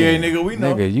 God Yeah, damn. nigga, we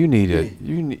know. Nigga, you need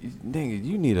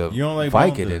a You don't like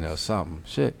Vicodin Bone or something.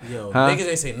 Shit. Yo, Huh? niggas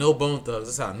ain't say no Bone Thugs.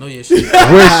 That's how I know your shit. Wish, That's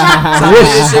how I know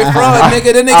your shit fraud,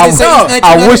 nigga. The nigga say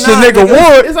I wish a nigga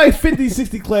would. It's like 50,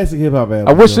 60 classic hip hop albums.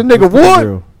 I wish a nigga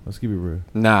would. Let's keep it real.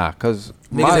 Nah, cause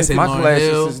Niggas ain't say my Lauryn classes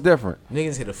Hill. is different.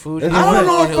 Niggas hit the food. I don't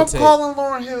know if I'm calling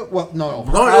Lauryn Hill. Well, no.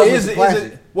 Lauryn Hill Is it?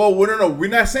 Well, no. We're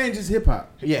not saying just hip hop.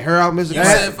 Yeah, her album is a You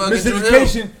said fucking Drew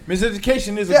Hill.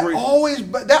 Miseducation is a that great. always,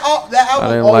 that I album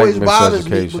didn't always like bothers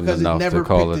me Miseducation because it enough never to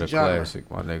call picked it the a genre. classic,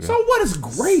 my nigga. So what is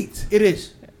great? It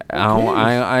is.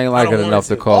 I ain't like I it don't enough want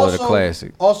to it to. call it a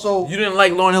classic. Also, You didn't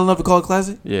like Lauryn Hill enough to call it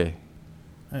classic? Yeah.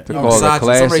 To You call it a misogynist.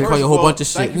 Somebody classic. call you a whole bunch of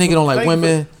shit. Nigga don't like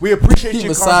women. We appreciate You your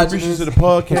misogynist. contributions to the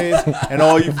podcast and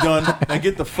all you've done. Now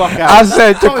get the fuck out. I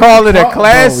said to call it a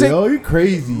classic. Yo, you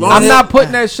crazy. Lauryn I'm Hill- not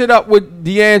putting that shit up with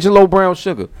D'Angelo Brown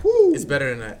Sugar. It's better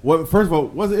than that. What? First of all,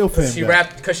 what's the illfam? She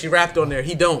rapped because she rapped on there.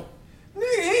 He don't.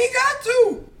 nigga, he ain't got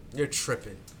to. You're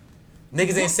tripping.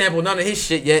 Niggas ain't sampled none of his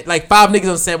shit yet. Like 5 niggas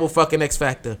done sampled fucking X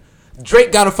Factor.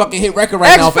 Drake got a fucking hit record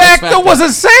right now. X for X Factor was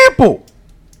a sample.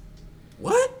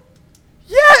 What?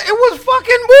 Yeah, it was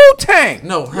fucking Wu-Tang.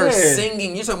 No, her Yeah.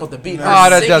 singing. You're talking about the beat. Her Oh,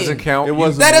 that singing. doesn't count. It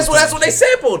wasn't. That's what they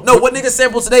sampled. No, what niggas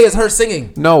sampled today is her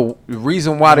singing. No, the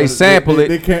reason why they sample they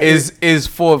it can't- is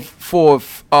for Hey,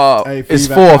 it's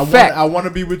Feevaleo, for a fact. I want to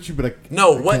be with you, but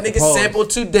No, what niggas pause. sampled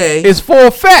today It's for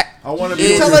a fact. I want to be is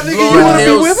with Tell that nigga you Lauryn wanna be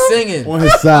Hill with him? singing. on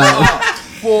his side.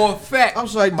 For a fact. I'm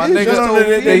sorry, My Dizz nigga, just told me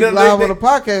they- live they- on the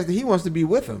podcast that he wants to be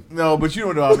with him. No, but you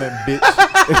don't know what I meant, bitch.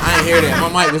 I ain't hear that.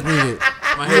 My mic was muted.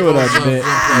 My You know what headphones I meant.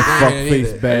 You fuck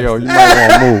face Hey, yo, bastard. you might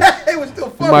want to move. It was still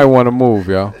You funny. might want to move,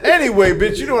 yo. Anyway,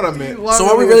 bitch, you know what I meant. So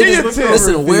are we really Get just your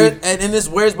listen? tip. Where and in this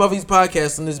Where's Buffy's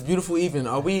podcast on this beautiful evening?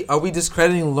 Are we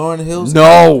discrediting Lauryn Hill's?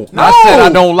 No, I said I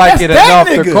don't like that's it that enough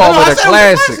nigga. to call No, it I a said it was a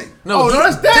classic. No, Oh, no,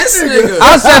 that's that this nigga.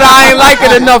 I said I ain't like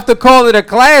it enough to call it a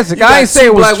classic. You I got ain't say it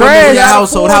two was black women in your trash.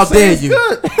 household. How Say dare it's you?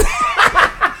 good.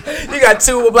 You got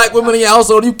 2 black women in your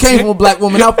household. You came from a black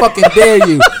woman. How fucking dare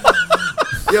you?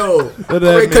 Yo, that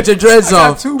ready to cut your dreads I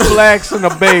got off. 2 blacks and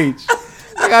a beige.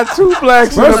 I got 2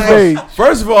 blacks in the page.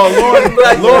 First of all,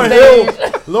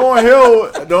 Lauryn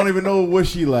Hill don't even know what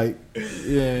she like.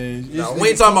 Yeah, we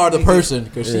ain't talking about the person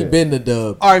because she been the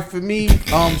dub. All right, for me,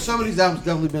 some of these albums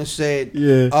definitely been said.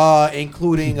 Yeah.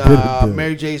 Including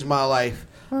Mary J's My Life.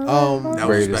 That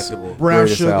was respectable. Brown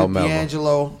Sugar,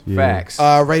 D'Angelo. Facts.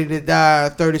 Ready to Die,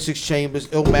 36 Chambers,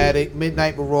 Illmatic,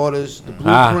 Midnight Marauders, The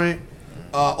Blueprint,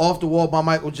 Off the Wall by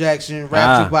Michael Jackson,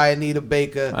 Rapture by Anita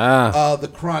Baker,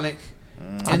 The Chronic.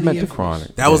 I meant The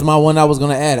Chronic. That was my one I was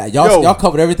gonna add. Y'all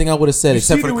covered everything I would have said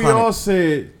except for The Chronic. We all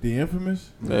said The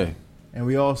Infamous. Yeah. And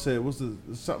we all said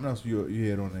something else you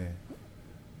had on there.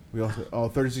 We all said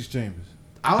 36 Chambers.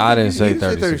 I didn't say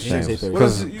 36 Chambers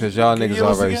because y'all niggas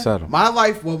already said them. My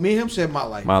Life. Well, me and him said My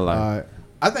Life. My Life.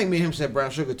 I think me and him said Brown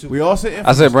Sugar too. We all said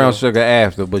Infamous. I said Brown Sugar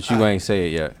after, but you ain't say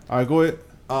it yet. All right, go ahead.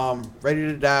 Ready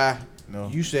to Die. No.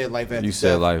 You said Life After Death. You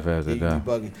said Life After Death.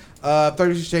 You bugging.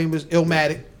 36 Chambers,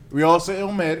 Illmatic. We all said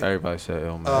Illmatic. Everybody said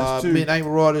Illmatic. Midnight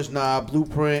Marauders,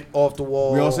 Blueprint, Off the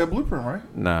Wall. We all said Blueprint, right?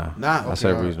 Nah. I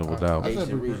said Reasonable Doubt. I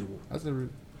said Reasonable.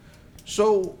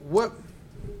 So what?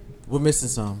 We're missing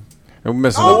some. And we're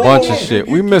missing a bunch of shit.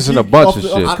 We missing a bunch of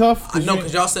shit. I know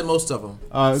because y'all said most of them.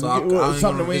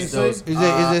 Something we ain't say? Is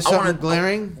there something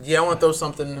glaring? Yeah, I want to throw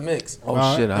something in the mix.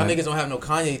 Oh shit! Y'all niggas don't have no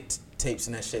Kanye tapes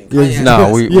in that shit.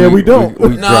 No, we don't. We don't do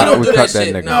that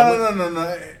shit.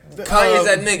 No. Kanye's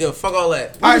that nigga. Fuck all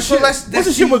that. All right, so let's. What's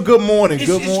the shit with Good Morning?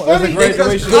 Good Morning. As a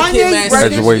graduation. Good Kid, Mad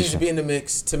City needs to be in the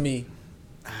mix to me.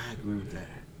 I agree with that.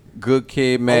 Good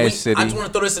Kid, Mad City. I just want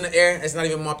to throw this in the air. It's not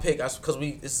even my pick because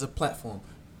this is a platform.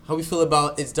 How we feel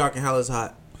about It's Dark and Hell is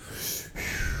Hot?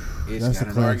 That's a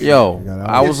classic. Yo,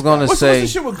 I was gonna say. What's the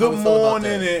shit with Good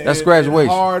Morning? That's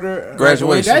Graduation. Harder.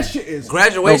 Graduation. That shit is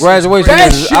Graduation. No, Graduation.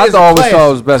 I always thought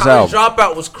it was best album.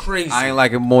 Dropout was crazy. I ain't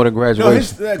like it more than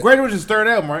Graduation. No, Graduation's third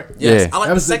album, right? Yes, Yeah. I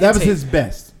like the second that was tape. his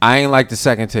best. I ain't like the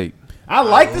second tape. I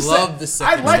like the second.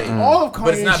 I like all of Kanye's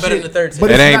but it's not better than the third tape.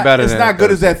 But it ain't better than that. It's not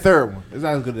good as that third one. It's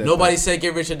not as good as that. Nobody said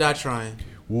Get Rich or Die Trying.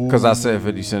 Because I said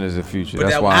 50 Cent is the future. But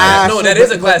That's why. No, that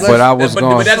is a classic. But I was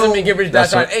going. But that doesn't mean Get Rich or Die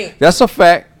Trying ain't. That's a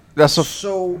fact. That's a.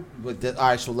 So, but all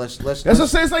right. So let's. That's what I'm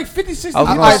saying. It's like 50, 60 I was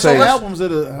gonna say, albums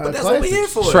that are but that's what we here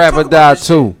for. Trap or Die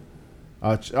 2. All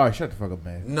right, shut the fuck up,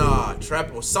 man. Nah,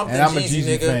 Trap or something. And I'm a Jeezy,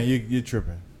 Jeezy nigga. fan. You're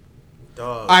tripping.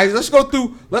 Dog. All right, let's go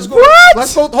through. Let's go. What?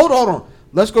 Let's go. Hold on.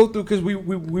 Let's go through because we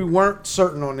weren't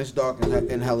certain on this Dark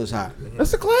and Hell is Hot.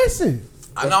 That's a classic.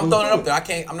 I'm throwing it up there. I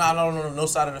can't. I'm not on no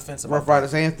side of the fence. Rough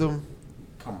Riders Anthem.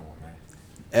 Come on, man.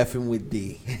 Effing with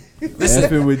D.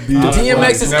 Effing with D.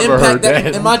 DMX's impact.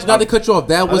 that. Imagine not to cut you off.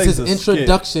 That was his it's a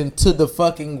introduction to the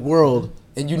fucking world,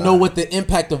 and you know what the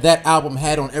impact of that album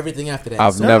had on everything after that.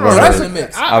 I've So, never that's heard. in the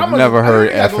mix. I've never heard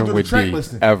I gotta go effing through with the track D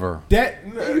listing. ever.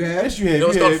 Yes, you have.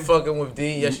 Don't You start have. fucking with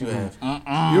D. Yes, you have.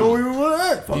 You don't even want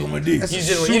that. Fucking with D. He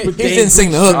didn't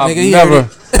sing the hook, nigga. He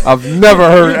I've heard it. never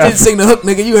heard. He didn't sing the hook,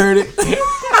 nigga. You heard it.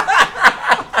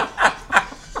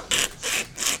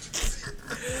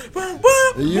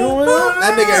 You don't want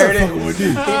That nigga heard it. Fucking with D.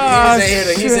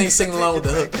 He ain't singing along with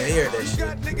the hook. Man. He heard that shit.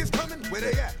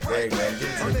 There you go. Give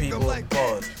it to the people.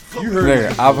 Pause. You heard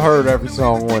Nigga, it. I've heard every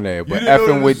song on there, but You didn't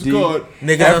know effing with this D. was called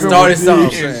Niggas done started something.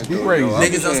 Crazy.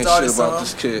 Niggas done started shit about this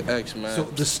something. kid X, man. So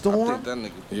the I Storm. think that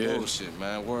nigga bullshit,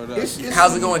 man. Word up.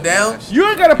 How's it going down? You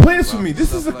ain't gotta play this for me.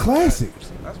 This is a classic.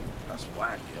 That's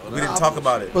whack, yo. We didn't talk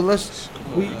about it. But this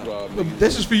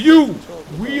is for you.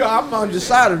 I'm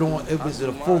undecided on if it's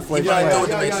a full fledged. He probably threw it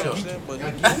to make sure.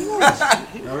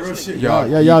 Y'all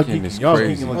geeking geeking. is Y'all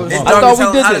crazy. geeking like It's a Dark thought as we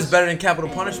Hell did Hot this. is better than Capital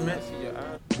Punishment.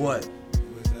 What?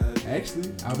 Actually,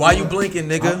 Why you blinking,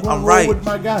 nigga? gonna I'm roll right. with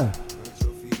my guy.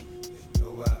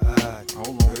 Hold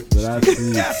on. But I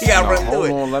see. He got run through Hold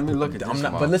it. on, let me look at this. I'm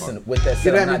not. motherfucker. But listen, with that Get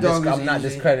said, at me, dog, I'm not easy.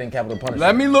 discrediting Capital Punishment.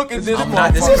 Let me look at this. I'm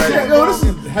not motherfucker. discrediting. Yo, this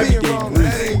is heavy game.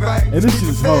 And this shit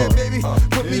is hard. Give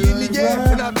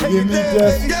me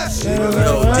that. Yo,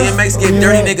 DMX gave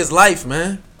dirty niggas life,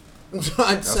 man. I'm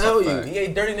trying to tell you, he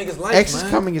gave dirty niggas life, X is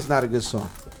man. Coming is not a good song.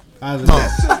 Hold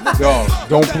Dog,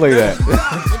 don't play that. on,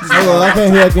 I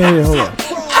can't hear. Hold on.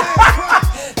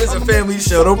 It's a family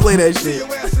show. Don't play that shit.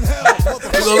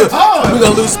 We're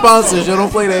gonna lose sponsors. Yo, don't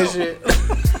play that shit.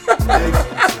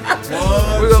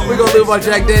 We're gonna lose our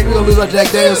Jack Daniels. We're gonna lose our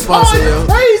Jack Daniels sponsor, yo.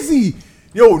 Crazy.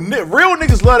 Yo, real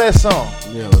niggas love that song.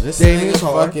 Yo, this Damn, nigga it's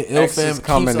hard. fucking X illfam is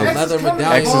coming keeps a in. leather X is coming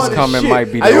medallion. X is hard as coming shit.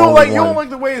 might be the You don't only like you one. don't like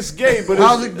the way it's gay, but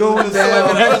How's it going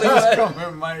down? X is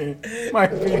coming might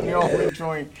be the only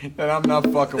joint that I'm not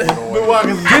fucking with.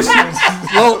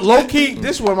 Low key,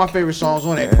 this is one of my favorite songs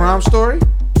on that. Crime Story.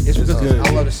 It's because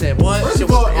I love the sample. What? First Shit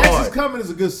of all, was X is hard. Coming is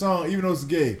a good song, even though it's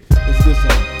gay. It's a good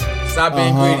song. Stop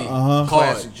being greedy. Uh-huh. Hard.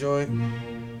 Classic joint.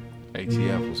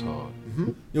 ATF was hard.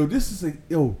 Yo, this is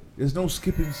there's no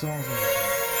skipping songs on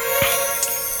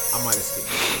this. I might have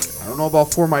skipped it. I don't know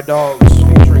about For My Dogs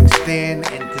featuring Stan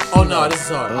and Casino. Oh no, this is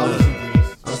hard.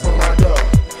 This is for my dog.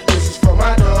 This is for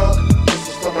my dog. This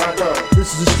is for my dog.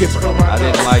 This is a skipper. I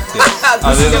didn't like this.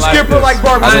 I didn't like Skipper this. like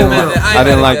Barbie. I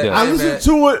didn't like that. I listened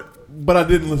to it, but I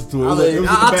didn't listen to it. It was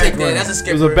I'll the take that. background. That's a skipper.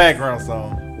 It was a background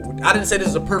song. I didn't say this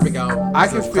is a perfect album. I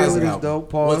It's can a feel classic it as album. though.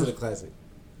 Pause. Was it a classic?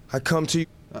 I come to you.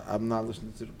 I'm not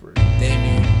listening to the bridge.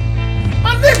 Damn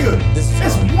My nigga, This is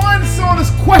it's hard. one song that's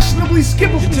questionably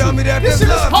skippable. You tell me that this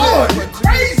there's shit is love hard. there. It's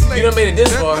crazy. You done made it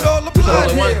this far. Put all the There's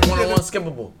blood only here. one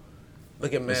skippable.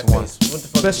 Look at Matt one. face. What the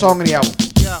fuck? Best song on the album.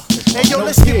 Hey, yo,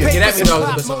 let's get paid Get at for me, some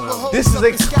dog. pop. This is the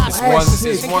best song on the album. This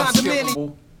is a classic. It's one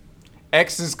skippable.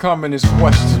 X is coming is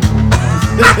question.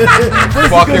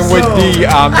 Fucking with D,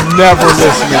 I'm never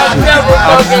listening to.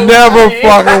 I'm never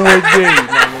fucking with D.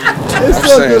 It's I'm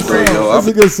still a saying, good bro, song. yo, It's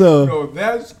a good song. Yo,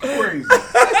 that's crazy.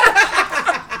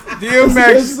 It's a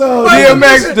good song.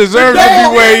 DMX deserves to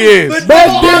be where he is.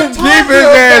 Back then, Keep his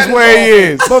ass where he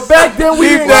is. but back then we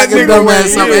Keep didn't that claim nigga it. where he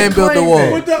is. And built the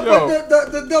wall. With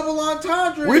the double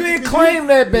entendre. We didn't claim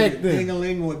that back then.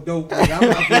 Ding-a-ling with dope. Nigga. I'm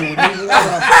not feeling with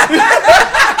niggas.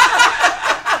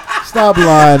 Stop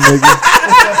lying, nigga.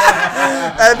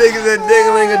 That nigga said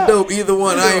ding-a-ling and dope. Either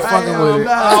one, I ain't fucking with it.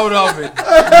 Out of it.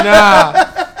 Nah.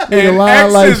 Nigga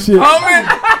lying like X's shit. coming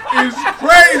is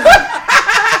crazy.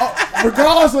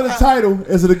 Regardless of the title,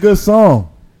 is it a good song?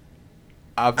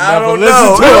 I've I never don't listened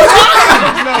know. to it.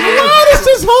 Oh, this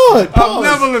is hard. I've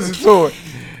never listened to it.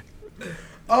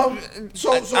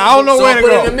 So I don't know So where to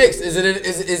put it in go. the mix.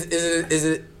 Is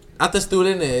it? I just threw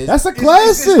it in there. That's a It's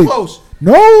classic. close.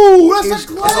 No, that's It's a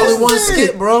classic. It's only one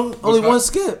skip, bro. Only one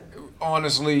skip.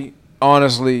 Honestly,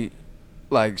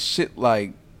 like shit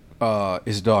like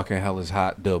It's Dark and Hell is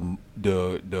Hot, the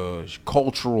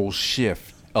cultural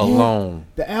shift alone.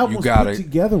 The album you was gotta, put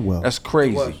together well. That's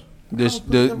crazy. was. The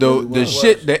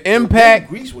shit, the impact,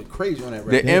 Grease went crazy on that the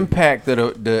record. impact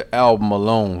of the album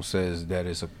alone says that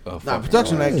it's a Nah, fucking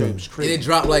production on that joint was And crazy. it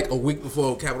dropped like a week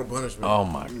before Capital Punishment. Oh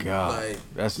my god, Like,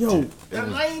 that's Yo, the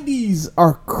 90s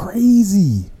are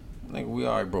crazy. Nigga, we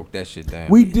already broke that shit down.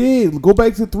 We did. Go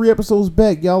back to 3 episodes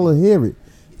back. Y'all will hear it.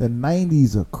 The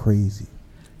 90s are crazy.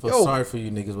 feel sorry for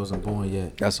you niggas wasn't born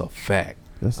yet. That's a fact.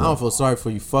 That's I don't feel sorry for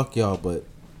you. Fuck y'all, but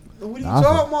What are you Nah,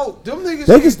 talking about? Them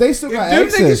niggas. they still if got them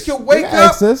access. niggas can wake They got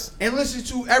up access. and listen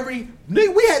to every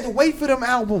nigga. We had to wait for them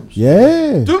albums.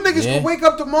 Yeah. Them niggas Yeah. can wake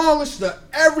up tomorrow and listen to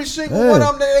every single Yeah. one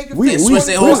of them. They can We- fit we- 20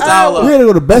 their whole style up. We had to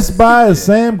go to Best Buy and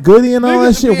Sam Goody and all Niggas that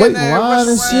would shit, be in waiting there line and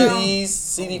rushing shit. around.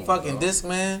 CD fucking disc,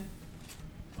 man.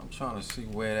 I'm trying to see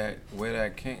where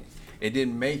that came. It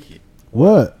didn't make it.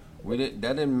 What? That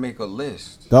didn't make a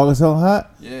list. Dog is Hell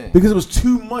Hot? Yeah. Because it was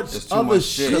too much It's too other much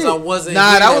shit. shit. Because I wasn't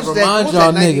Nah, here that to was that- remind what was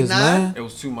y'all that, niggas, 99? man. It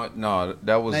was too much. No,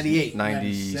 that was 98.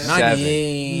 97.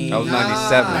 98. That was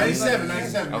 97. That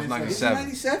was 97.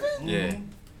 97? Yeah.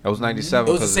 That was 97.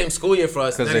 It was the same school year for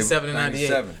us, 'cause they- 97 and 98.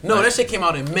 97. No, that shit came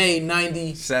out in May 90.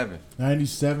 97.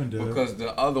 97, dude. Because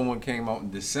the other one came out in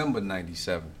December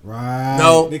 97. Right.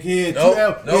 No. They had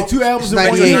No. they had two albums in It's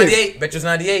one 98. year. 98. Bet you it's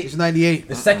 98. It's 98.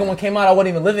 The second one came out, I wasn't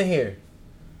even living here.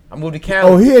 I moved to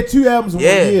Cali. Oh, he had two albums in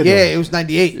Yeah. one year. Yeah, though. it was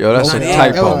 98. Yo, that's a 98.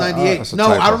 typo. That was 98. That's a No,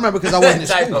 typo. I remember because I wasn't in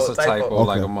Typo. school. That's a typo Okay.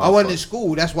 like a I wasn't in motherfucker.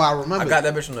 school. That's why I remember. I got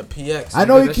that bitch from the PX. I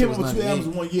know he That came shit up with was two 98. albums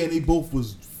in 1 year, and they both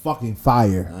was fucking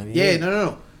fire. Yeah,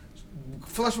 no.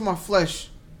 Flesh for My Flesh.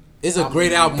 It's a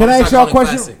great album. Can I I'm ask not y'all a calling it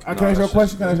question? classic. Can I ask y'all a that's question?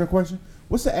 just Can I ask y'all a question?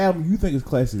 What's the album you think is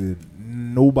classic that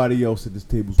nobody else at this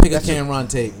table? Pick a Cameron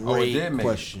tape. Oh, it did Great make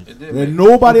question. it. It did That make it.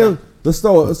 nobody else. Let's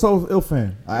start with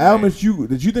illfam. An album that you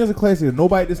think is a classic that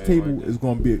nobody at this table is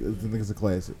going to think is a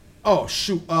classic. Oh,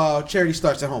 shoot. Charity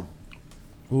Starts at Home.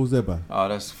 Who was that by? Oh,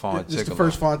 that's Fonte. It's the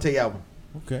first Fonte album.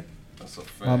 Okay. That's a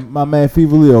fact. My man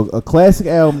Feevaleo, a classic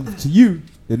album to you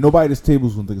that nobody at this table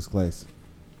is going to think is classic.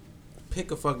 Pick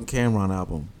a fucking Cameron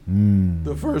album.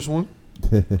 The first one.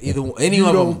 Either any You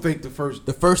of don't them. think the first.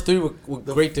 The first three were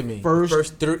great to me.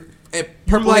 first- three. And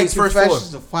You Purple like Haze first four.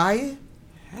 Confessions of Fire?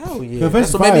 Hell yeah. Confessions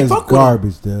That's of what made Fire me is fuck with him.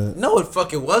 garbage, dude. No, it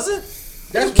fucking wasn't.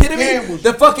 That's You kidding what Cam me? was-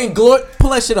 The fucking Glory. Pull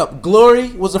that shit up.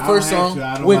 Glory was the first song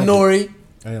with Nori.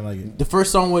 I didn't like it. The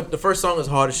first song is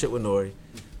hard as shit with Nori.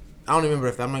 I don't even remember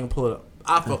if I'm not gonna pull it up.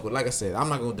 I fuck with. Like I said, I'm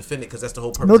not gonna defend it because that's the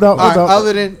whole purpose. No doubt. All right, doubt.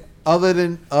 other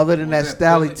than that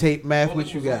Stally tape, Math,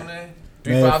 what you got?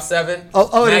 357.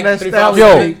 Other than that Stally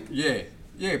Yo, tape.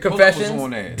 yeah. Confessions, Pull-Up was on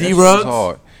there. That D-Rugs. shit was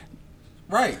hard.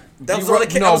 Right. That was D-Rug- all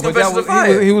the that was but Confessions of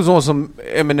Fire. he was on some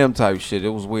Eminem type shit. It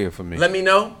was weird for me. Let me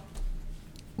know.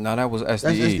 No, that was That's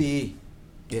SDE.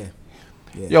 SDE.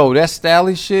 Yeah. Yo, that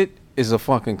Stally shit is a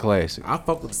fucking classic. I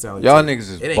fuck with the Sally. Y'all tape. niggas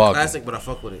is It ain't bugging. classic, but I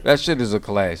fuck with it. That shit is a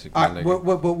classic, my All right,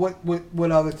 nigga.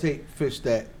 what other tape fits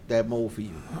that mold for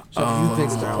you? So if you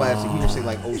think it's a classic, you can say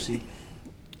like OC.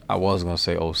 I was gonna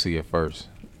say OC at first.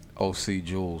 OC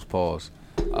Jules, pause.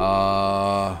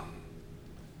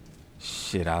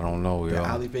 Shit, I don't know, yo. The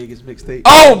Ali Vegas mixtape.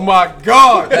 Oh my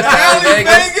God, Ali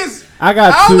Vegas. I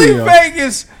got two. Ali Yo.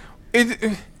 Vegas.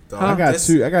 I got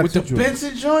two. I got With two. the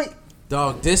Benson joint.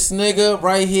 Dog, this nigga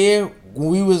right here, when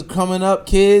we was coming up,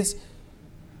 kids,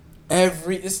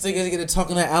 this nigga get to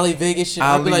talking that Ali Vegas shit.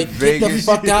 I'd be like, get the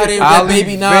fuck out of here with that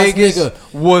Baby Nas Vegas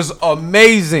nigga. Was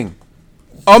amazing.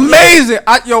 Amazing.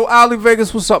 Ali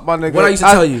Vegas, what's up, my nigga? What I used to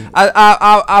tell you?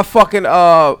 I fucking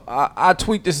I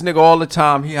tweet this nigga all the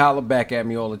time. He holler back at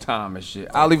me all the time and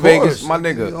shit. Ali Vegas, my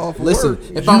nigga. Listen,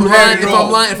 if I'm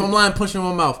lying, punch in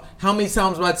my mouth. How many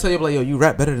times do I tell you, like, yo, you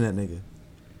rap better than that nigga?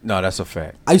 No, that's a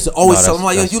fact. I used to always tell him,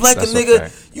 like, yo, you like a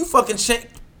nigga, you fucking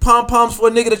pom-poms for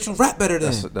a nigga that you rap better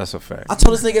than. That's a fact. I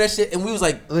told this nigga that shit, and we was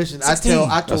like, listen, 16.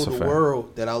 I told the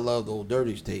world that I love the Old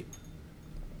Dirty's tape.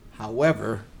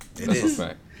 However,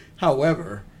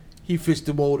 However, he fits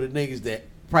the mold of niggas that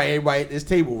probably everybody at this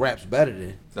table raps better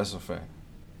than. That's a fact.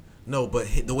 No, but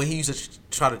the way he used to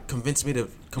try to convince me to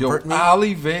convert me.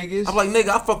 Ali Vegas. I'm like,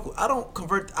 nigga, I don't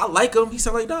convert. I like him. He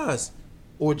sound like Dizz.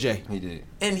 Or Jay. He did.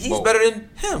 And he's better than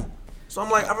him. So I'm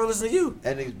like, I'd rather listen to you.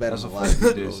 That nigga's better That's than a a lot fact. of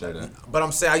He people. did say that. But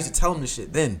I'm saying, I used to tell him this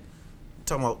shit then. I'm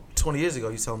talking about 20 years ago,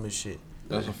 you tell him this shit.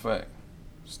 That's a fact.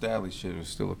 Stally shit is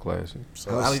still a classic.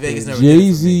 So Ali Vegas never did it for me.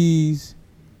 Jay-Z's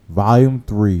Volume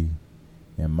 3,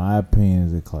 in my opinion,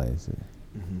 is a classic.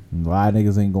 A lot of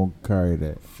niggas ain't gonna carry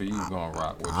that. For you gonna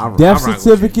rock with you. Death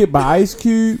Certificate by Ice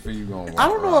Cube. For you gonna I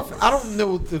don't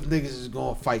know if niggas is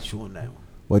gonna fight you on that one.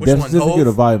 What, Which Death one, Certificate Hov?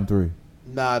 or Volume 3?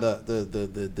 Nah,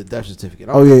 the Death Certificate.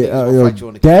 I Oh don't think yeah, niggas gonna fight you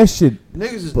on the that shit.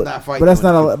 Niggas is But, not fighting. but that's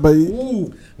on not it. a. But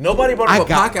Ooh, Nobody brought I up a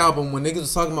got- Pac album when niggas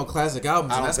was talking about classic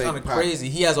albums. I And don't that's think kind of Pac- crazy.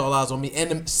 He has All Eyes on Me.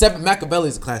 And Seven Machiavelli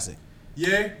is a classic.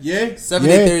 Yeah. 7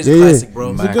 Day Theory is a classic,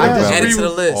 bro. It's a good I album. Add it to disagree the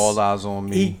with list. All Eyes on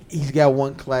Me. he's got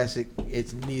one classic.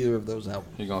 It's neither of those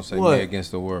albums. He gonna say What? Me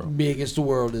Against the World. Me Against the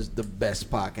World is the best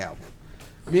Pac album.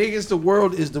 Me Against the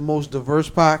World is the most diverse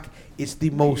Pac. It's the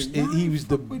most. He was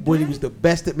the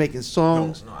best at making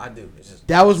songs. No, I do. It's just,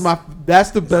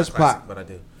 That's the it's best not classic, Pac. but I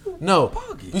do. No,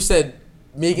 you said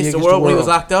Me Against the Against World the when he was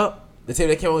World. locked up? The tape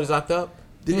that came out when he was locked up?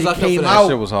 He was It locked up for came that. out.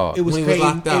 shit was hard. It was When he was came-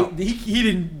 locked out. He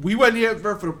didn't. We wasn't here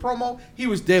for the promo. He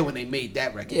was there when they made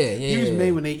that record. Yeah, He was yeah.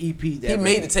 made when they EP'd that. He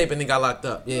made the record. tape and then got locked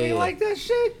up. Yeah, You yeah. like that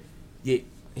shit? Yeah,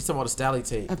 He's talking about the Stally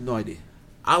tape. I have no idea.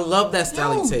 I love that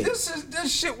Stally tape.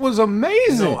 This shit was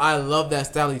amazing. No, I love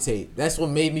that Stally tape. That's what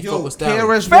made me Yo, fuck with Stally.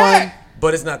 KRS-One.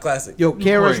 But it's not classic. Yo, Crazy.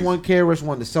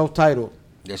 KRS-One, the self-titled.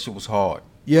 That shit was hard.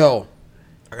 Yo,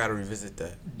 I gotta revisit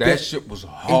that. That shit was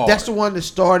and hard. that's the one that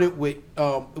started with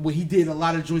when he did a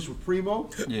lot of joints with Primo.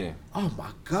 Yeah. Oh my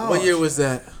god. What year was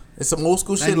that? It's some old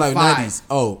school shit like 95. 90s.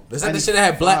 Oh, is that the shit that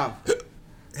had black?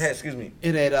 Hey, excuse me.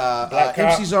 It had Black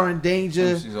Cop. MCs Are in Danger.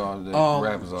 MCs on the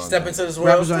rappers on Step there. into this world.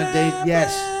 Rappers Are in Danger.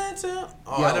 Yes.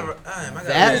 Oh, Yo, I never. Damn, I gotta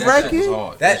that revisit record? shit was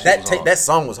hard. That shit was tape, hard. that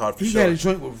song was hard for He sure. got a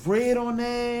joint with Red on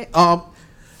there.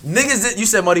 Niggas, you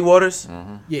said Muddy Waters.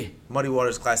 Yeah. Muddy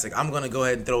Waters classic. I'm gonna go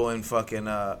ahead and throw in fucking.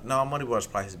 No, Muddy Waters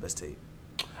probably his best tape.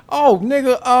 Oh,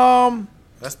 nigga,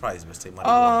 That's probably his best tape. Muddy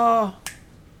Waters.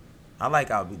 the I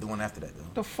like I'll be the one after that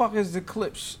though. fuck is the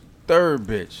Clip's third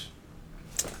bitch?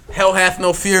 Hell hath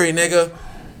no fury, nigga.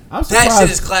 I'm That surprised. shit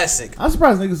is classic. I'm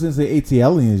surprised niggas didn't say AT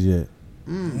Aliens yet.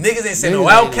 Niggas ain't say Niggas no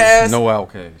ain't- Outcast. No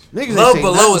Outcast. Niggas ain't Love say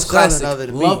Below nothing is southern classic. other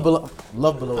than Love me. Below.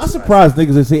 Love Below. I'm surprised niggas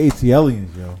didn't say AT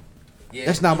Aliens, yo. Yeah,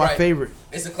 That's not you're my right. favorite.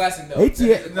 It's a classic though.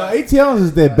 AT Aliens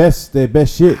is their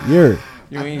best shit. Yeah.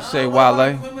 You ain't say Wale.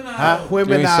 Huh?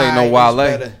 Women You ain't say no Eye is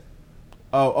Wale.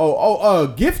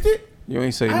 better. Gifted. You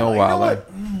ain't say I no don't- you know Wale.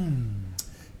 what?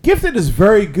 Gifted is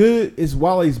very good. It's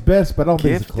Wale's best, but I don't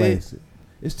think it's a Gifted? classic.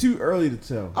 It's too early to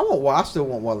tell. I still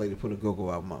want Wale to put a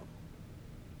Go-Go album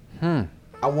out.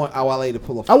 I want Wale to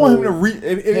pull a. I want him full-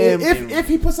 to if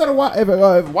he puts out if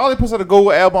Wale puts out a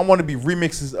Go album, I want to be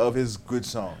remixes of his good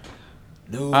song.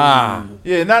 No.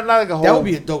 Yeah, not like a whole. That would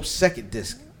be a dope second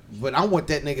disc. But I want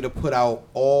that nigga to put out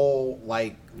all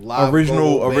like live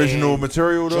original Go-Go band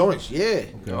material though. joints. Yeah.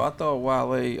 Yo, I thought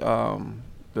Wale,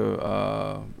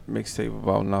 the mixtape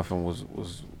about nothing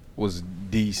was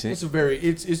decent. It's a very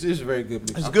a very good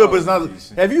mix. It's good, but it's not.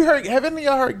 Have any of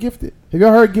y'all heard Gifted? Have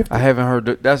y'all heard Gifted? I haven't heard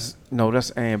that's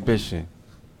Ambition.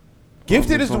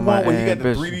 Gifted is the From one my where he got the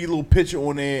ambition. 3D little picture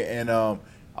on there, and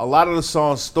a lot of the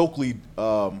songs Stokely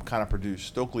kind of produced.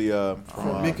 Stokely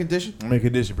From Mid Condition? Mid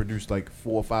Condition produced like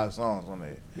 4 or 5 songs on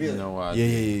there. You know why?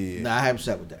 Yeah. Nah, I haven't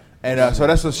sat with that. And so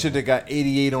that's the shit that got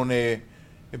 88 on there.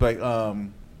 It be like,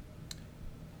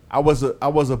 I was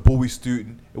a Bowie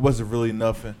student. It wasn't really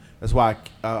nothing. That's why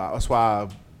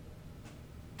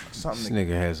something. This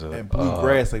nigga has and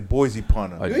bluegrass like Boise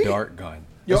punter. A dart gun.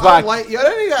 Yo, that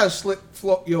nigga got a slick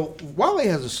flow. Yo, Wale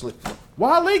has a slick flow.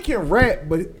 Wale can rap,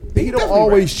 but he don't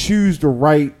always choose the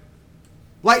right.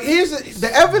 Like, the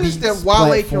evidence that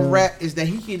Wale can rap is that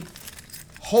he can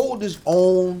hold his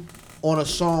own on a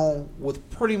song with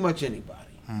pretty much anybody.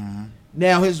 Mm-hmm.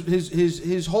 Now,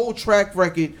 his whole track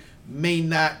record may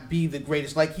not be the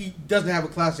greatest. Like, he doesn't have a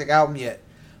classic album yet,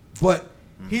 but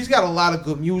he's got a lot of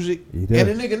good music, and the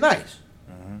nigga nice.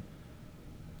 Mm-hmm.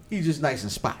 He's just nice in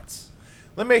spots.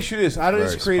 Let me ask you this: out of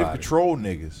this creative control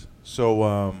niggas,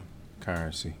 so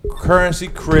Currency,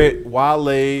 Crit,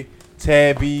 Wale,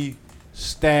 Tabby,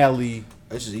 Stally.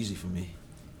 This is easy for me.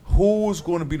 Who's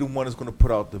going to be the one that's going to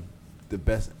put out the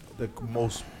best, the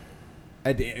most?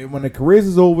 When the careers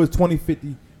is over, it's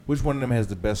 2050. Which one of them has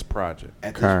the best project?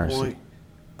 At this point,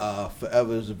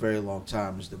 Forever is a very long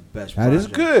time. Is the best. That is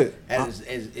good. And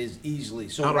is easily.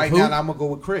 So right now, I'm gonna go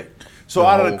with Crit. So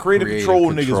out of the creative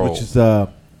control niggas, which is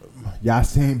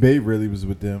Yasin Bey really was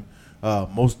with them.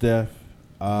 Most Def,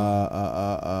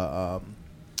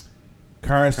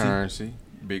 Currency,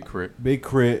 Big Crit,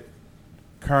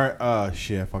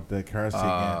 shit, fuck that Currency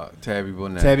again.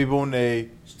 Tabby Bonet.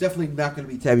 It's definitely not gonna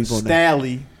be Tabby Bonet.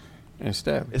 Stally. And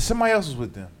Stab. If somebody else was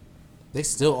with them. They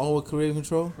still all with creative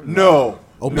control? No.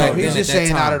 Oh, no, he's just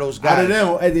saying out of those guys. Out of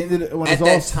them, at the end of the, when at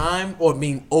it's that all, time, or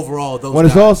mean overall, those when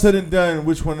guys? it's all said and done,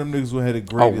 which one of them niggas would have the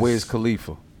greatest? Oh, Wiz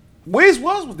Khalifa. Wiz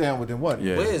was down with them, wasn't he?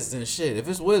 Yeah. Wiz and shit. If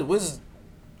it's Wiz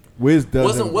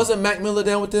does wasn't Mac Miller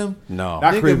down with them? No.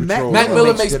 Not creative control. Mac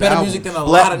Miller makes better music than a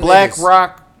lot of Black niggas.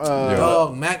 Rock.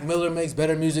 Dog, Mac Miller makes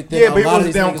better music than yeah, a but he lot of wasn't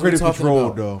these down niggas creative we talking control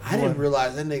about. though. I didn't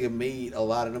realize that nigga made a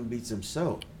lot of them beats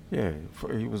himself. Yeah,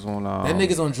 he was on. That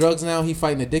nigga's on drugs now. He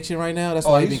fighting addiction right now. That's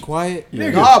why he been quiet.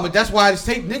 Yeah. No, but that's why his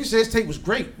tape. Nigga said his tape was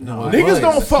great. No, niggas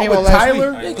don't fuck with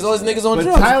Tyler. Because all these niggas on but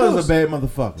drugs. Tyler's a bad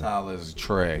motherfucker. Tyler's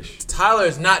trash. Tyler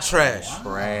is not trash.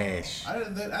 Trash. I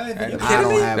didn't think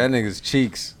That nigga's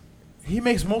cheeks. he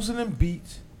makes most of them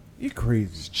beats. You crazy.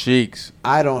 His cheeks.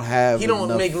 I don't have. He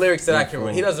don't make lyrics that I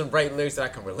can. He doesn't write lyrics that I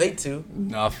can relate to.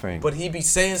 Nothing. But he be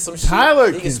saying some shit.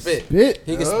 Tyler he can spit. spit.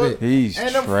 He can spit. He's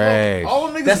trash. All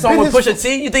them niggas That song with spit Pusha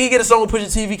T. You think he get a song with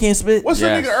Pusha T if he can't spit? What's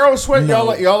Yes. the nigga Earl Sweatshirt?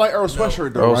 No. Y'all like Earl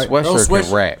Sweatshirt though, Earl right? Sweatshirt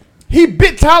can rap. He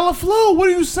bit Tyler Flow. What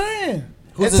are you saying?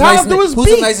 Who's, And the, Tyler do his who's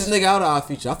the beats. nicest nigga out of our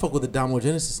feature? I fuck with the Damo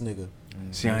Genesis nigga.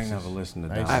 See, I ain't never listened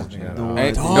to Nice.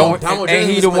 Damo. Damo Ain't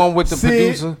he Genesis the might- one with the See?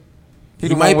 producer?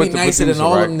 He might be nicer than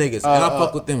all them niggas, and I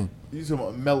fuck with them. You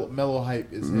talking about mellow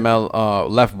hype is him.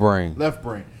 Left Brain. Left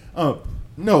brain.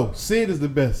 No, Sid is the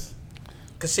best.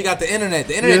 Cause she got the internet.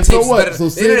 The internet so tapes what? better. So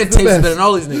The Sid internet is the tapes best. better than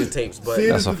all these niggas tapes. But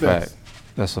Sid That's is a the fact. best.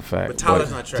 That's a fact. But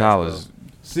Tyler's not trash, Tyler's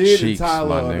Sid Cheeks, and Tyler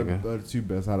my are nigga. the two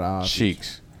best out of our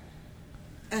cheeks.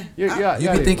 you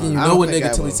be thinking you I know don't a think nigga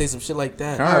I till he will. say some shit like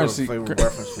that. I have a Currency. favorite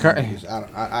reference for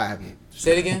niggas. I haven't.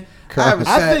 Say it again.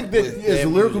 I think that with as a their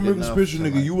lyrical music music enough spiritual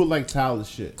to nigga, you would like Tyler's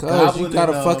shit. Cause you got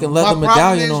a fucking leather My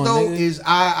problem medallion is on, though nigga. is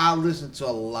I listen to a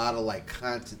lot of like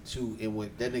content too, and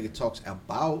what that nigga talks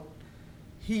about,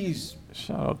 he's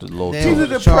Shout out to Lil He's a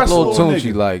Tunchi. depressed Lil little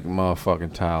Tunchi nigga. like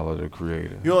motherfucking Tyler, the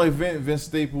creator. You know, like Vince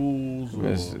Staples, or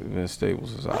Vince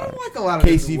Staples is I alright. don't like a lot of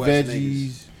Casey the New West Veggies.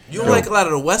 niggas. You don't like a lot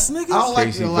of the West niggas? I don't like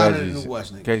Casey a lot of the Veggies. New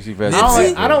West niggas. Casey I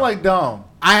Veggies. don't like Dom.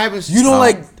 I haven't. You don't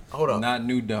like. Hold up. Not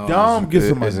new Dom. Dom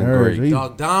gets on my isn't nerves. great. He-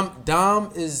 Dog, Dom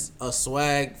is a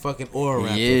swag fucking aura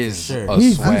rapper. He is for sure. a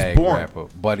He's swag born. rapper,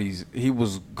 but he was He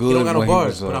good don't got no when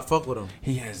bars, he was but I fuck with him.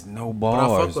 He has no But I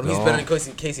bars. fuck with him. He's dog. better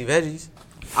than Casey Veggies.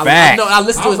 Facts. No, I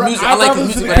listen to his music. I like his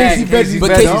music, but Casey Veggies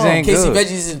but ain't Casey good.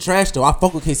 Veggies isn't trash though. I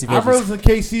fuck with Casey I'd rather Veggies. listen to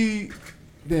KC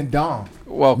than Dom.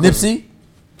 Well, 'cause- Nipsey.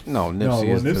 No, Nipsey well,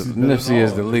 is Nipsey's the, better Nipsey than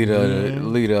is all the of leader them. of the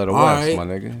leader of the All West, right. my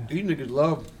nigga. You niggas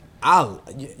love.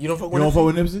 You don't fuck You with don't Nipsey? fuck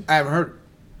with Nipsey? I haven't heard it.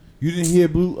 You didn't hear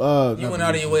Blue? You went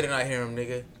out of your way to not hear him,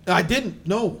 nigga. I didn't.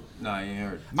 No. Nah, you ain't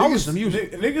heard. I listen to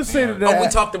music. Niggas say that. Oh, we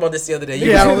talked about this the other day.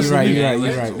 Yeah, I don't You're listen right. to You're right.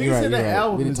 music. You're right. Niggas You're say right. that You're right.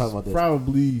 album We didn't is talk about this.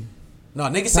 probably No,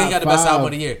 niggas say he top got the best five. album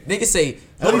of the year. Niggas say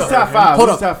at least top five. Hold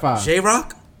At least up. top five. J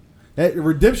Rock. That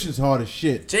Redemption's hard as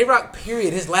shit. J Rock.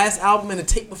 Period. His last album and the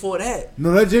tape before that.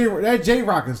 No, that J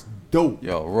Rock is dope.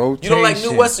 Yo, rotation. You don't like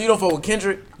New West, so you don't fuck with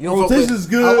Kendrick. You don't fuck Rotation with. is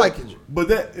good. I like Kendrick. But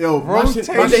that my shit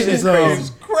Rotation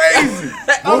is crazy.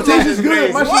 Rotation's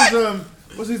good. My shit's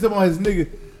what's he talking about his nigga?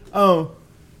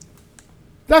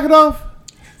 Knock it off.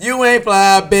 You ain't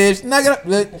fly, bitch. Knock it up.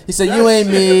 Look, he said, "You ain't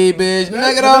me, bitch.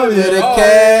 Knock it off to the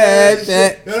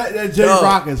cat." That J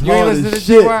Rock is You ain't hard listen as to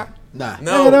shit. J Rock? Nah.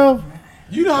 Knock it No. off.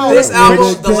 You know how this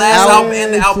album, the last album,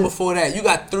 and the album before that. You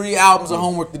got 3 albums of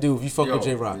homework to do if you fuck with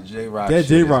J-Rock. That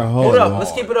J-Rock hard. Hold up,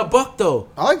 let's keep it a buck though.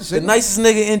 I like to say the nicest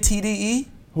nigga in TDE.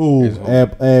 Who?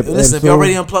 Listen, if y'all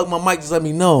already unplugged my mic, just let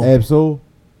me know. Absol.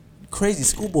 Crazy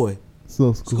Schoolboy.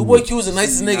 So Schoolboy Q is the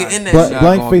nicest nigga in that shit.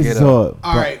 Blank Face is hard.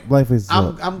 All right. Blank Face is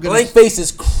hard. Blank Face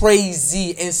is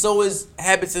crazy, and so is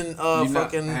Habits and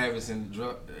fucking Habits and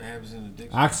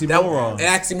Addiction. Oxymoron. And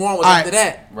Oxymoron was after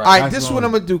that. All right, this is what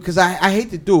I'm gonna do because I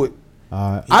hate to do it.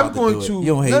 I'm going to. You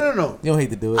don't hate. No. You don't hate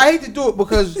to do it. I hate to do it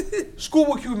because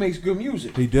Schoolboy Q makes good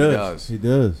music. He does.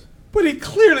 But he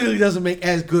clearly doesn't make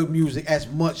as good music, as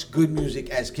much good music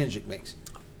as Kendrick makes.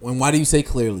 And why do you say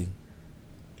clearly?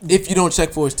 If you don't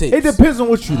check for his tapes. It depends on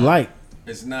what you like.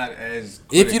 It's not as.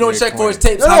 If you don't check for his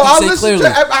tapes, No, how do you I'll say listen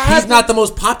clearly? to- He's not the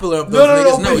most popular of those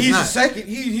niggas. No, but he's he's not. the second.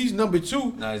 He's number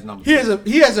 2. No, he's number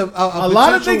He has a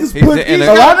lot of niggas potential- put a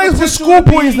lot of niggas put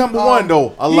Schoolboy as number 1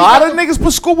 though. A lot of niggas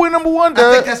put Schoolboy number 1.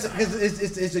 I think that's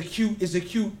it's a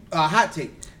cute hot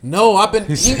take. No,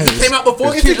 he came out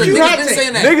before It's Kendrick. a cute Niggas hot been take.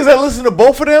 saying that. Niggas that listen to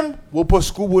both of them will put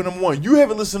Schoolboy number 1. You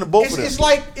haven't listened to both of them. It's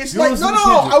like You no. listen to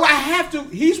I have to.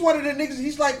 He's one of the niggas.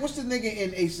 He's like, what's the nigga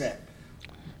in ASAP?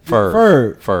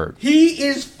 Ferg. He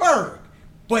is Ferg,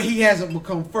 but he hasn't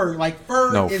become Ferg. Like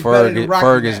Ferg No, is better than Rocky.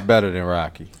 Ferg is better than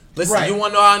Rocky. Listen, Right. you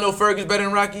want to know how I know Ferg is better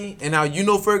than Rocky, and how you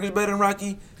know Ferg is better than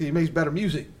Rocky? Because he makes better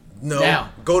music. No, Now.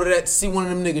 go to that. See one of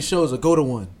them niggas shows or go to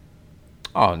one.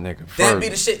 Oh, nigga. That Ferg. be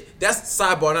the shit. That's the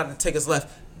sidebar. Not to take us left.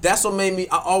 That's what made me.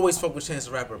 I always fuck with Chance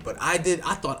the Rapper, but I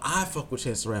thought I fuck with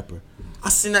Chance the Rapper. I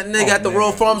seen that nigga at the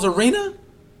Royal Farms Arena.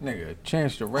 Nigga,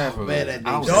 Chance the Rapper. Man, that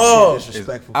name Dog. is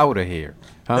disrespectful. Out of here.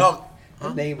 Huh? Dog.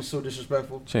 That name is so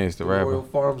disrespectful. Chance the Rapper. Royal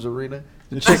Farms Arena.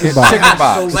 Chicken box. Chicken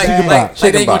box. Like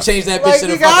Chicken they ain't gonna box. change that bitch Like, to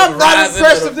the nigga, I'm fucking not Rising.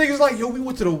 impressed if niggas like, yo, we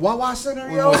went to the Wawa Center,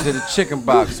 We yo. went to the chicken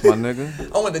box, my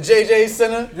nigga. I went to JJ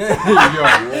Center.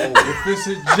 If it's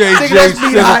a Nigga, JJ that's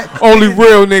me, Center, only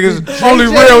real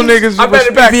niggas I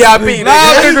better be respect. VIP. Nah,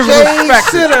 niggas JJ respect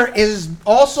it. Center is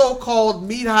also called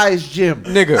Meat High's Gym.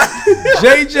 Nigga,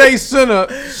 JJ Center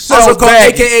sell Also called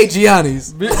baggies. AKA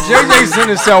Gianni's. JJ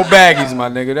Center sell baggies, my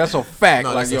nigga. That's a fact.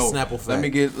 No, like, that's a yo, Snapple fact. let me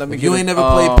get. If you ain't never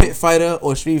played Pit Fighter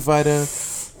or Street Fighter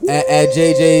at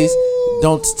JJ's,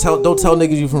 don't tell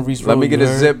niggas you from Reese Road. Let me get you a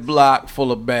heard? Ziploc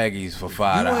full of baggies for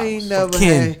 $5. You ain't never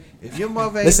Ken. had. If your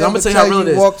mother ain't Listen, never I'ma tell you how real it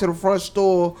you is. walk to the front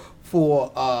store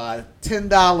for a $10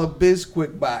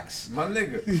 Bizquick box. My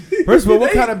nigga. First of all,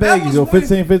 what kind of baggies? Yo,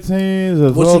 15s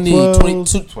or What you need?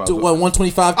 12s?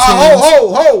 125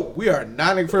 Ho! We are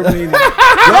not incriminating.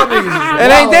 Y'all niggas is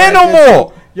It ain't there no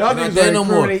more. Y'all Not niggas there are no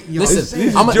more. incriminating.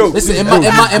 Listen, jokes. listen. In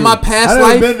Jokes. my past I never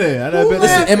life, been there. I never been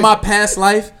listen. there. In my past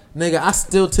life, nigga, I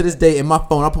still to this day in my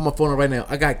phone. I put my phone on right now.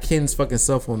 I got Ken's fucking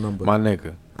cell phone number. My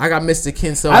nigga. I got Mr.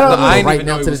 Ken's cell I phone don't number even right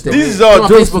know now he to was this day. These is You're all my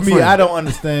jokes for Facebook me. friend. I don't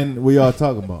understand what y'all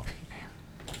talking about.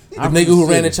 The nigga who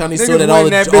ran the Chinese store Niggas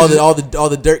that ran that all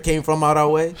the dirt came from out our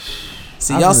way.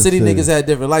 See, I'm y'all gonna city say- niggas had a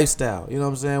different lifestyle. You know what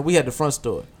I'm saying? We had the front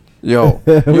store. Yo,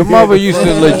 your mother used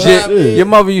to legit. Your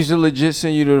mother used to legit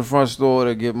send you to the front store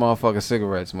to get motherfucking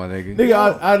cigarettes, my nigga. Nigga,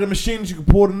 out of the machines you can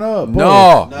pour them up.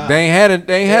 No, Nah. they ain't had it.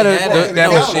 They ain't had They had that it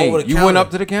over machine. the You counter. went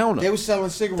up to the counter. They was selling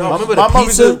cigarettes. Dog, remember My the mom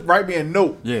used to pizza? write me a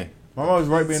note. Yeah. My mom was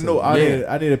write me a note. Yeah.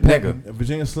 I need a pack Nigga. of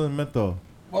Virginia Slim menthol.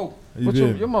 Whoa. You What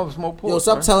did. your mother smoke pork? Yo,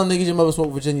 stop man. telling niggas your mother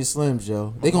smoke Virginia Slims,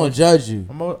 yo. They gonna judge you.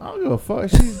 I don't give a fuck.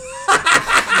 She,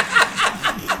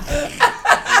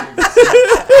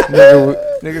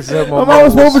 Nigga said my mom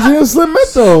was smoking Virginia Slim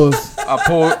menthols.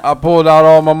 I pulled out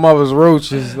all my mother's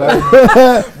roaches. Like,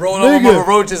 Rolling all Nigga. my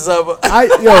roaches up.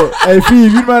 Hey, Fee,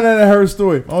 you might not have heard a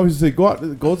story. I always say, go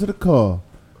to the car.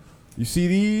 You see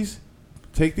these?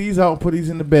 Take these out and put these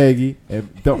in the baggie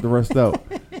and dump the rest out.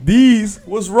 These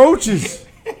was roaches.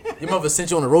 Your mother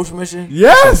sent you on a roach mission?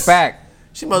 Yes. fact.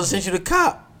 She must have sent you the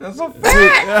cop. That's a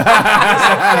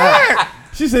fact.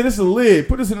 She said, "This is a lid.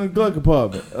 Put this in the glove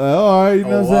compartment." All right, you know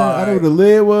what I'm saying? all I knew right. what the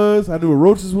lid was. I knew what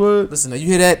roaches was. Listen, now you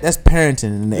hear that? That's parenting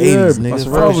in the Yeah, 80s, nigga. that's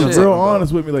my real mom was shit. real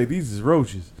honest with me. Like, these is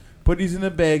roaches. Put these in a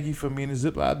baggie for me in a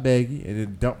Ziploc baggie, and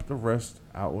then dump the rest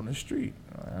out on the street.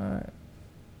 All right.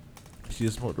 She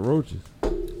just smoked the roaches.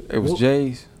 It was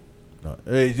Jay's. No.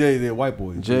 Hey, Jay, they're white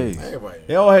boys. Jay's.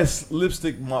 They all had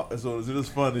lipstick markers on us. It was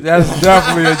funny. That's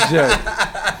definitely a joke.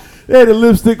 They had the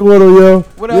lipstick on them, yo.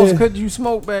 What else Yeah. could you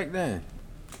smoke back then?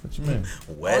 What you mean?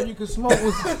 All Wet. you could smoke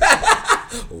was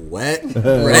Wet. all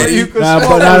Ready. you could Nah, smoke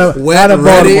but not was a Wet, Baltimore.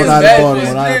 ready, Not a That Baltimore.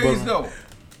 was Not a Jay's Baltimore. though. It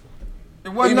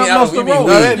You wasn't mean nothing else to you mean roll.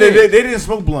 No, weed? they didn't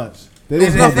smoke blunts. They They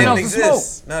didn't smoke nothing didn't blunts. else to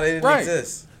exist. No, they didn't Right.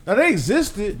 exist. Now, they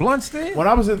existed. Blunts did? When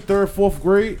I was in 3rd, 4th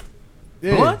grade.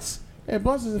 Yeah. Blunts? Yeah,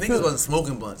 blunts is in Niggas Philly. wasn't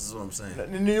smoking blunts, is what I'm saying.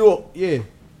 In New York, yeah.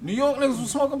 New York niggas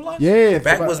was smoking blunts? Yeah.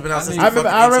 Backwoods been out since I remember.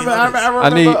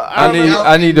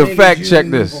 I need to fact check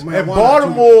this. In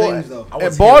Baltimore,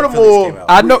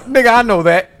 I know, nigga, I know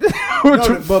that.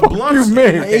 but blunts in the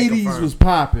mean? 80s was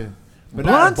popping, but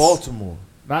not in Blunts? Baltimore,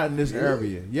 not in this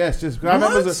area. Yes, just I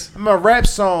remember a rap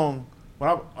song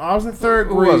when I was in third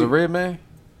grade. Who was it, Redman?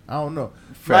 I don't know.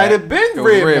 Might have been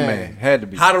Redman. Had to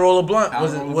be. How to Roll a Blunt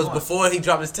was before he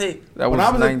dropped his tape. That When I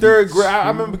was in third grade, I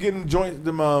remember getting joints,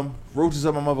 them roaches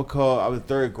up my mother car. I was in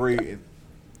third grade.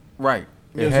 Right.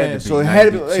 You know what I'm saying? So it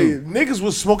had to be. Hey, niggas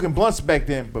was smoking blunts back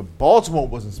then, but Baltimore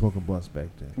wasn't smoking blunts back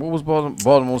then. What was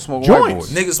Baltimore smoking?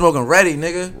 Joints. Niggas smoking Ready,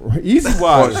 nigga. Easy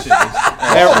wise.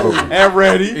 And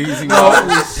Ready. Easy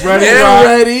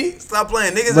Ready. Stop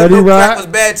playing. Niggas ain't know crack was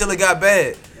bad till it got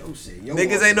bad.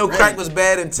 Niggas ain't know crack was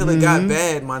bad until it got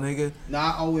bad, my nigga.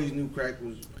 Nah, I always knew crack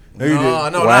was. No, you didn't. No,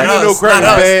 not I didn't know us. crack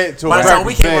Not was us. bad till By the crack time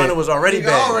we was came bad. on, it was already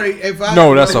bad.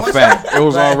 No, that's a fact. It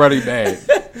was already bad.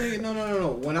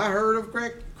 No. When I heard of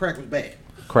crack was bad.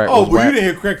 Crack Oh, was but whack. you didn't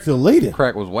hear crack till later.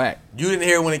 Crack was whack. You didn't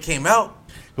hear it when it came out.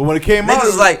 But when it came Niggas out,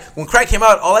 was like, when crack came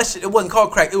out, all that shit, it wasn't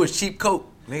called crack. It was cheap coke,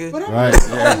 nigga.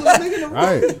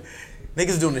 Right.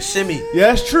 Niggas doing the shimmy. Yeah,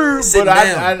 that's true. Sitting But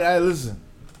down. I listen.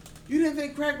 You didn't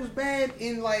think crack was bad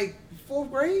in like 4th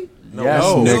grade? No, Yes,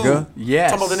 no. nigga.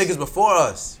 Yes. Talking about the niggas before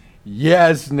us.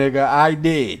 Yes, nigga, I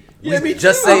did.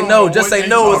 Just say no. Just say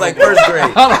no was like 1st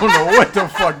grade. I don't know what the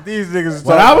fuck these niggas.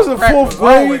 When I was in Crack 4th was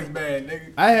always grade, bad,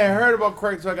 nigga. I had heard about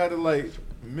crack till I got to like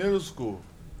middle school.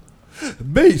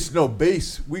 Bass. We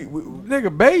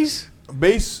Nigga, bass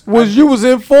bass you was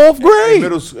in 4th grade.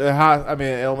 middle school,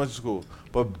 elementary school.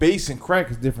 But bass and crack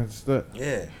is different stuff.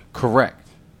 Yeah. Correct.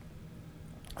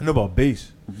 I know about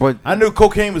bass. But I knew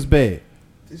cocaine was bad.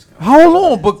 hold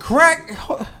on, but crack.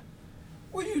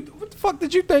 What the fuck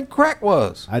did you think crack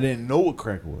was? I didn't know what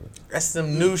crack was. That's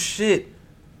some new shit.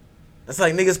 That's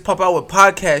like niggas pop out with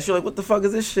podcasts. You're like, what the fuck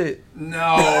is this shit?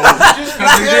 No,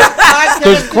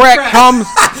 because crack comes.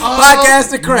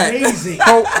 Podcast and crack. Amazing.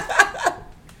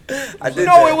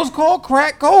 It was called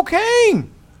crack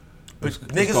cocaine. But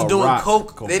niggas was called doing rock coke.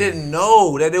 cocaine. They didn't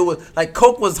know that it was like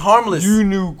coke was harmless. You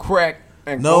knew crack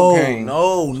and no, cocaine.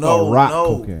 called rock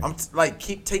cocaine. I'm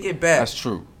take it back. That's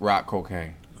true. Rock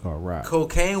cocaine. It's called rock.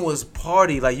 Cocaine was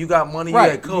party. Like you got money, you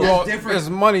Right. had coke. That's different. It's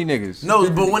money niggas. No,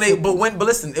 but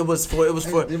listen, it was for.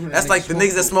 different That's than like the smoke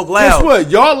niggas that smoke Guess loud. what?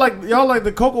 Y'all like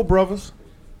the Cocoa Brothers.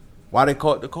 Why they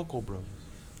call it the Cocoa Brothers?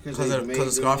 Because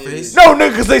of Scarface. No, nigga,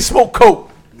 because they smoke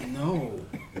coke. No.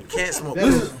 You can't smoke.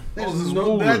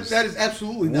 That is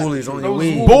absolutely not the Woolies truth. on your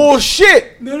weed.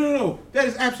 Bullshit. No. That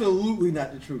is absolutely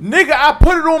not the truth. Nigga, I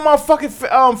put it on my fucking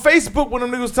Facebook when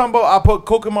them niggas talking about I put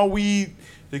coke in my weed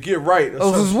to get right.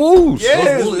 Those is woos. Yeah.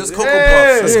 Those Woolies, it's Cocoa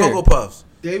Puffs. It's Cocoa Puffs.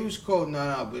 They was called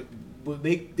but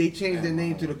they changed their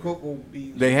name to the Cocoa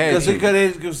Bees. They had Because to.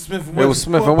 they Smith and It was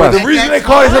Wesson. Smith and But the Wesson. reason they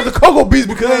call themselves the Cocoa Bees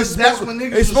because that's when niggas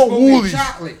they was smoke smoking woolies.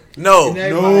 chocolate. No. And No.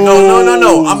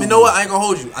 everybody- I mean, you know what? I ain't gonna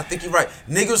hold you. I think you're right.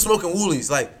 Niggas smoking Woolies.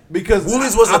 Like, Because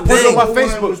Woolies was I a put it on thing. my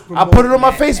Everyone was Facebook. I put it on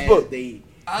my promoting that Facebook. as they-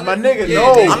 My nigga, Yeah,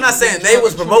 no. I'm not saying they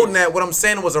was promoting that. What I'm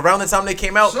saying was around the time they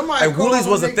came out, Somebody like call Woolies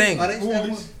them was a niggas. thing. Are they still at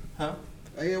work? Huh?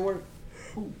 Are they at work?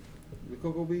 Who? The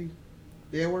Cocoa Bees?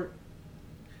 They at work?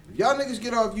 If y'all niggas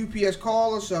get off UPS,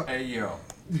 call or something. Hey yo.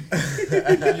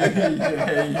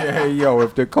 Hey yo,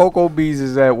 if the Cocoa Bees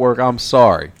is at work, I'm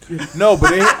sorry. No,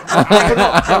 but they.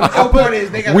 The point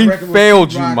is, they got a We record with failed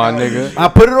Pete you, Rock my out. nigga. I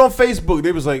put it on Facebook.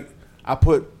 They was like, I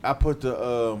put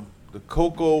the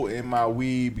cocoa in my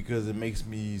weed because it makes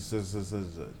me.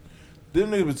 Them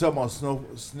niggas been talking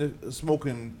about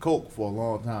smoking coke for a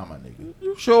long time, my nigga.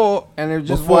 You sure? And it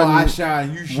just Before I wasn't.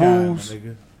 shine, you shine, Woos. my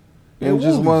nigga. It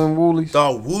just wasn't Woolies.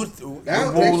 Dog, They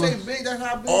say big, that's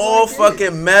how big all they is.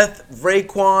 fucking meth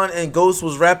Raekwon and Ghost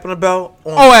was rapping about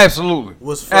Oh, absolutely.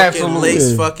 was fucking Absolutely.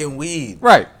 lace fucking weed.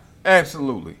 Right.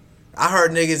 Absolutely. I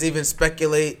heard niggas even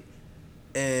speculate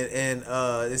and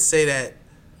say that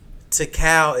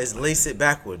Tikal is lace it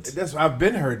backwards. That's I've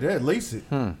been heard that. Lace it.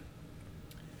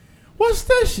 What's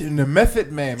that shit? The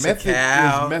Method Man. Method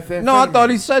Tikal. is method. No, I thought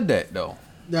he said that though.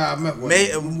 Nah, Meth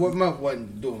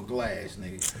wasn't doing glass,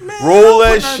 nigga. roll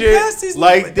that put nothing past shit these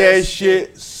like niggas. that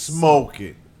shit. Smoke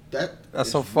it. That's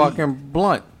is a fucking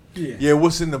blunt. weed. Yeah,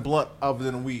 what's in the blunt other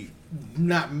than weed?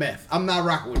 Not meth. I'm not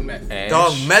rocking with meth.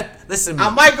 Dog, meth. Listen, I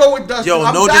might go with Dustin.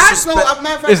 Yo, no disrespect.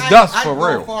 It's dust I for go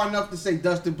real. far enough to say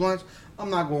Dustin Blunts. I'm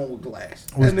not going with glass.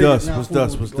 What's That nigga's dust? not What's fooling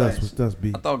dust? with What's glass. dust? What's dust?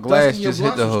 B. I thought glass Dustin, your just hit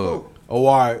the blunts is hood. cool. Oh,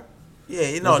 all right. yeah,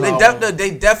 you know, That's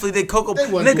they definitely did cocoa. They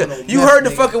wasn't doing Nigga, no you meth, heard the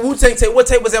nigga. fucking Wu-Tang tape. What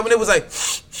tape was that when it was like,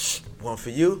 one for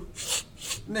you?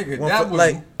 Nigga, One that for- was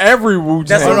like- every Wu-Tang.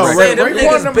 That's what I'm No, saying. Ray Them Ray niggas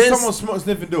Kwan never been- someone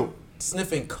sniffing dope.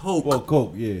 sniffing coke. Well,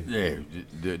 coke, yeah.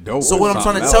 Yeah, dope. So what I'm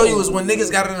trying to tell you is when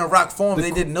niggas got it in a rock form,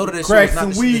 they didn't know that shit was Cracks not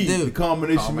and the shit to weed. do. The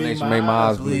combination made my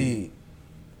eyes bleed.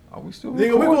 Are we still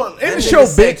Nigga, we going in That the nigga show,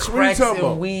 said bitch. What you cracks talking and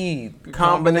about? weed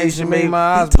combination made my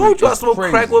eyes He told bleed. you I That's smoked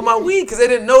crazy. crack with my weed because they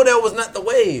didn't know that was not the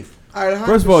wave. All right,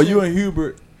 First of all, 100%. you and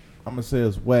Hubert, I'm gonna say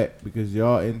it's whack because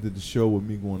y'all ended the show with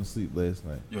me going to sleep last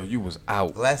night. Yo, you was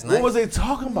out. Last night. What was they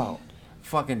talking about?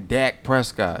 Fucking Dak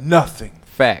Prescott. Nothing.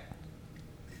 Fact.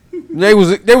 They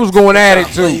was going at it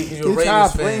too. You a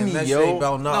Ravens fan. That shit ain't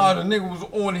about Nah, nothing. the nigga was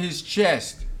on his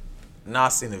chest. Nah, I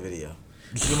seen the video.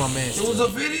 You my man. It was a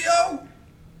video.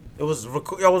 It was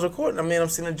y'all was recording. I mean, I'm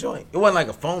seeing a joint. It wasn't like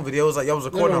a phone video. It was like y'all was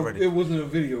recording already. It wasn't a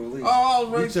video release. Oh, I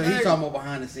was He's right talking about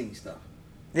behind the scenes stuff.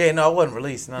 Yeah, no, it wasn't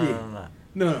released. No.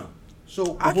 No.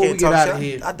 So I before we can't get talk out shit. of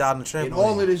here, I died on the trampoline. and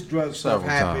all of this drug stuff Several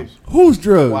happened times. Who's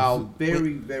drugs? while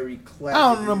very, very classic.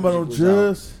 I don't know about no music was out.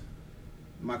 drugs.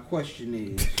 My question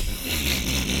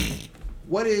is,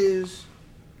 what is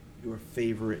your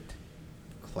favorite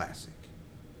classic?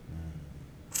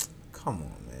 Come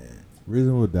on, man.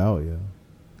 Reasonable Doubt, yeah.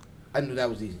 I knew that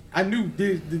was easy. I knew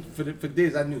for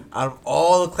Dizz, I knew. Out of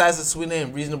all the classics we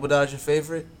named, Reasonable Doubt is your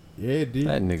favorite? Yeah, dude.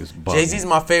 That nigga's bugging. Jay-Z's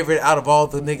my favorite out of all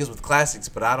the niggas with classics,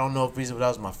 but I don't know if Reasonable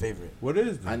Doubt is my favorite. What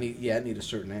is that? I need a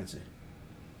certain answer.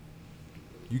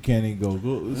 You can't even go.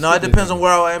 No, it depends on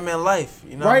where I am in life.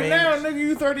 You know right what I now, nigga,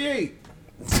 you 38.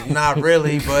 mean? Not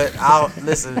really, but I'll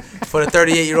listen for the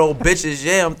 38-year-old bitches.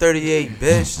 Yeah, I'm 38,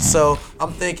 bitch. So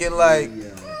I'm thinking like,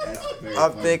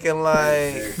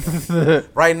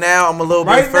 right now I'm a little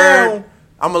bit furred.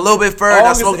 I'm a little bit furred.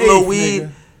 I smoke a little weed,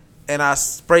 and I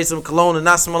spray some cologne and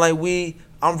not smell like weed.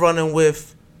 I'm running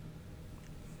with.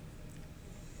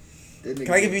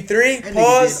 Can I give you three?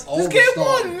 Pause. Just get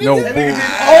one. No, That nigga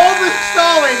did all the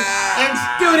stalling and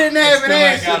still didn't have an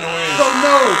answer. So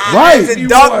no. Right. If you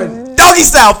won. Doggy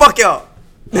style. Fuck y'all. All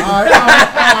right.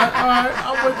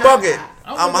 I'm with that. Fuck it.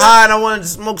 I'm high and I want to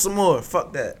smoke some more.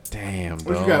 Fuck that. damn,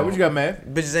 What dog. you got? What you got, man?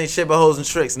 Bitches ain't shit but hoes and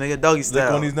tricks, nigga. Doggy Lick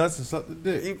style. on these nuts and suck the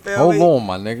dick. You feel Hold me? on,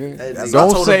 my nigga. Hey, I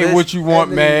Don't told a say bitch- what you want,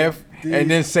 Hey, Mav, dude.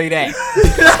 and then say that.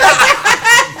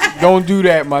 Don't do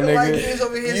that, my nigga.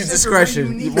 Use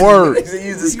discretion. Word.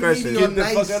 Use discretion. Your Get the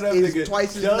fuck nice out of that is nigga.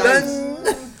 twice as Done.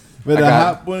 nice. Better I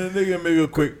got hop on a nigga and make a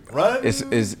quick run.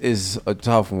 It's a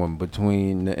tough one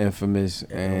between the Infamous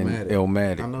and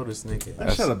Illmatic. I know this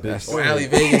nigga. Shut up, bitch. Or Alley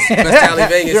Vegas. Best Alley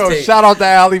Vegas Yo, tape. shout out to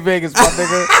Alley Vegas, my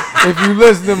nigga. If you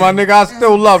listening, my nigga, I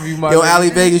still love you, my Yo, nigga. Alley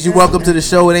Vegas, you welcome to the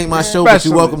show. It ain't my show, but you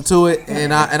Specialist. welcome to it.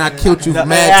 And I killed you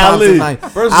mad times Ali, tonight.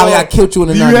 first of Ali, all, I killed you in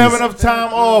the Do 90s. you have enough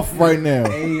time off right now?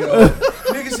 Hey,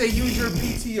 niggas say use your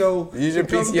PTO. Use your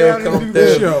to come PTO, down come and do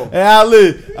the through. show. Hey,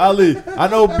 Ali, I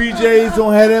know BJs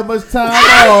don't have that much time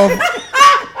off.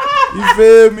 You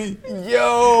feel me?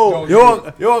 Yo,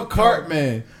 you're a cart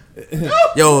man.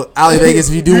 Yo, Alley Vegas,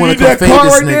 if you do You want need to come that fade car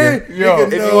this right nigga. there? Yo,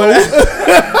 Nigga, if no. you wanna,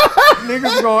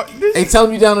 niggas going. Hey, tell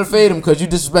him you down to fade him because you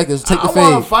disrespect us. Take the I want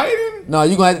to fade. fight him. No,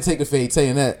 you going to have to take the fade,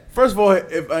 saying that. First of all,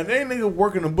 if an nigga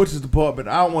work in the butcher's department,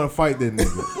 I don't want to fight that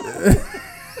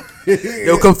nigga.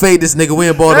 Yo, come fade this nigga. We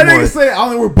in That Baltimore. nigga say I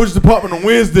only work butcher's department on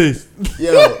Wednesdays.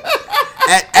 Yo,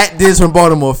 at Dizz from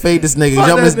Baltimore, fade this nigga. Fuck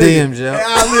Jump that his nigga. DMs, yo. Hey,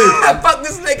 Ali, Fuck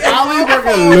this nigga. Ali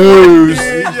working loose.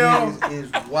 Is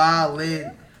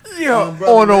wildin'. Yo,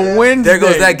 brother, on man. a Wednesday. There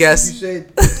goes that You guess. said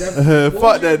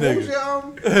Fuck that what was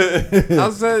nigga. your, I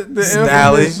said the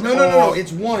Snally. Infamous. No.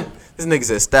 It's one. This nigga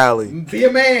said Stally. Be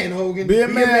a man, Hogan. Be a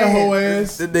man, hoe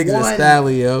ass. This nigga said One.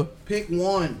 Stally, yo. Pick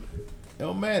one.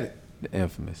 Illmatic. The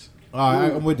Infamous. All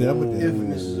right, I'm with that.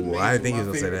 Infamous is amazing. I didn't think My he was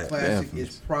gonna say favorite that. Classic Infamous.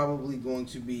 is probably going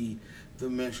to be the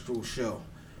Minstrel Show.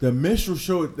 The minstrel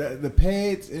show, the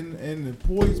pads and the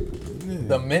poise.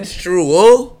 The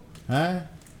Minstrel? Huh?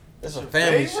 It's a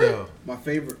family show. My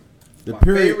favorite. The My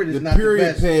period, favorite is the not period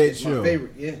the best. pad It's show. my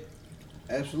favorite. Yeah,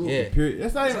 absolutely. Yeah. Period.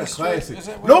 That's not even a classic. is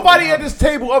that what Nobody it at this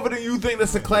table other than you think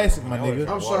that's a classic, my nigga.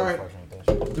 I'm sorry.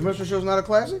 The Minstrel Show is not a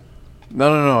classic.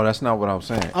 No, that's not what I'm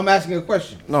saying. I'm asking a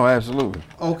question. No, absolutely.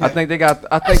 Okay. I think they got.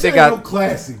 I I think they said no got.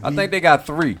 classic. I think they got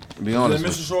 3. To be honest, the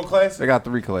with minstrel you. show a classic. They got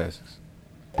 3 classics.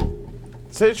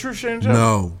 Say the true shit, Joe.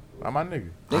 No. I'm my nigga.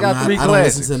 They got 3 I don't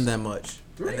classics. listen to them that much.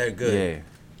 And they're good. Yeah,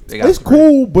 they got It's 3.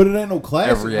 cool, but it ain't no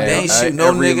classic. Every They album. ain't shoot no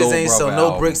Every niggas, Lil ain't sell Brother no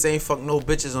album. bricks, ain't fuck no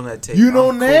bitches on that tape. You know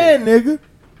I'm that, nigga.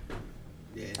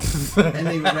 Yeah. And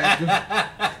they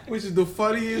rapped, which is the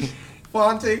funniest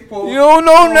Fonte quote. You don't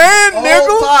know that, all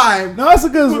nigga. time. No, it's a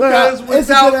good. Because It's a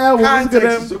without good album. It's a good context,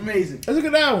 album. it's amazing. It's a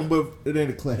good album, but it ain't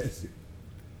a classic.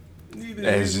 I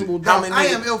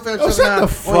am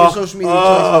illfam79 on your social media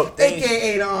choice,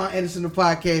 a.k.a. the Anderson the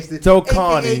Podcaster,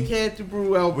 a.k.a. Captain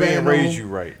Brew Albano. We ain't raised you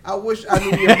right. I wish I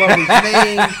knew your mother's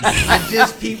name. I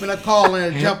just keeping a call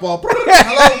and a jump off.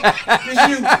 Hello,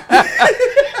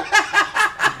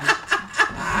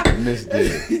 Miss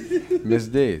Diz. Miss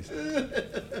Diz. Is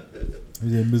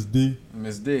it Miss D?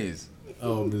 Miss Diz.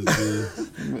 Oh, Miss D.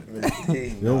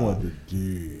 You don't want the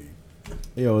D.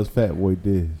 Hey, yo, it's Fat Boy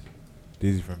Diz.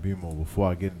 Dizzy from BMO.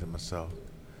 Before I get into myself,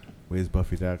 where's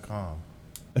Buffy.com?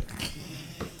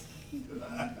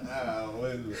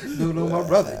 No, my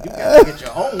brother. You gotta get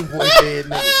your own voice there,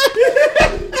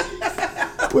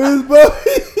 nigga. Where's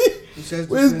Buffy?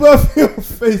 Where's Buffy on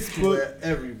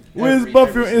Facebook? Where's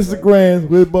Buffy on Instagram?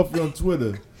 Where's Buffy on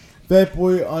Twitter?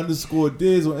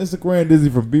 Fatboy_Diz on Instagram. Dizzy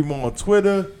from BMO on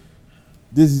Twitter.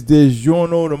 This is Diz. You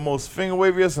don't know the most finger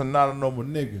waviest and not a normal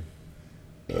nigga.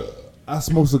 I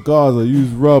smoke cigars. I use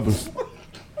rubbers.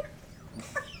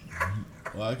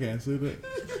 Well, I can't say that.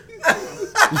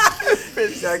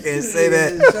 Bitch, I can't say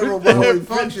that. Several bodily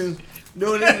functions.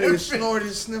 No, that nigga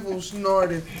snorted, sniffled,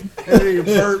 snorted. That nigga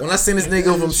burped. When I seen this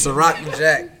nigga from Ciroc and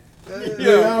Jack.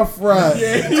 Yeah, I'm fried.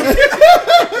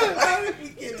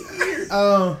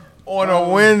 On a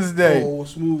Wednesday. Oh,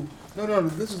 smooth. No.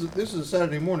 This is a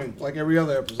Saturday morning, like every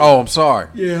other episode. Oh, I'm sorry.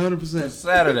 Yeah, 100%.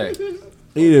 Saturday.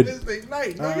 This big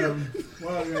night, nigga.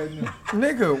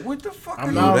 Nigga, what the fuck? That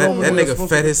nigga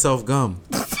fed himself gum.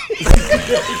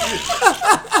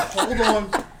 Hold on.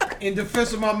 In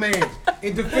defense of my man.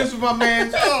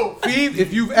 Feed,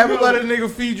 if you've ever let a nigga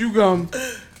feed you gum,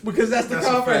 because that's the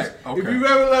conference. Okay. If you've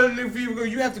ever let a nigga feed you gum,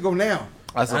 you have to go now.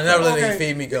 I never let a nigga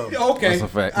feed me gum. Okay. That's a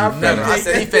fact. I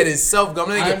said he fed himself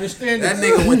gum. I understand that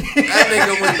nigga went the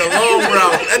long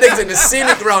route. That nigga took the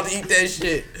scenic route to eat that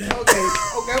shit.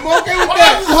 Okay, I'm okay with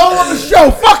that. Hold on the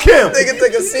show. Fuck him. Nigga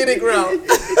took a scenic route.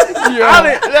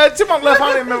 To my left,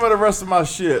 I didn't remember the rest of my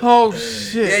shit. Oh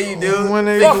shit. Yeah, you do. Big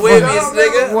waviest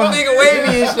nigga. Big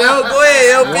waviest, yo. Go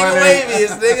ahead, yo. Big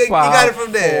waviest, nigga. You got it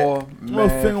from there.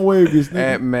 Finger waviest,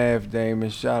 nigga. At Math Damon.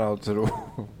 Shout out to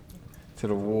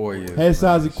the Warriors. Head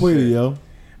size equator, yo.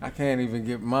 I can't even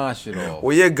get my shit off.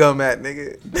 Where your gum at,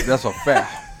 nigga? That's a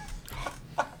fact.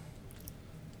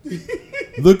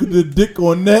 Look at the dick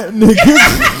on that, nigga.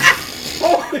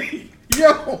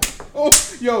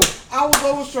 Yo, I was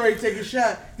almost trying to take a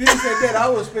shot. Then he said that, I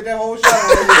would have spit that whole shot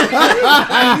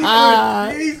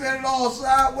on him. He said it all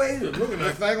sideways. Look at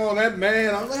that thing on that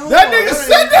man. I was like, that nigga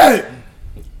said that.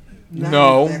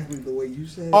 No. Exactly the way you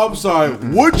said it. I'm sorry.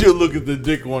 Would you look at the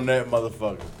dick on that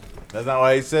motherfucker? That's not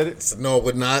why he said it? No, it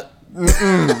would not.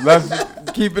 Let's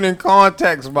keep it in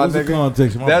context, my What's nigga. the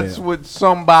context? That's what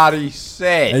somebody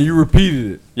said. And you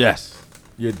repeated it. Yes.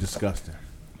 You're disgusting.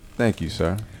 Thank you,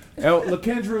 sir.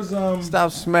 LaKendra's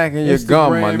stop smacking your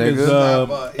gum, my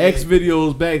nigga. X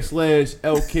videos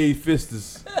 /LK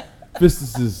Fistus.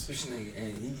 Fistuses. This nigga,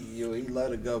 and he love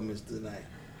the governments tonight.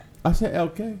 I said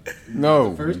LK.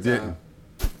 No, First didn't.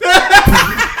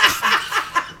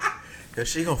 Yo,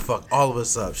 she gonna fuck all of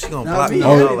us up. She gonna block Me, me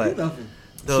and all that.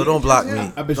 No, don't block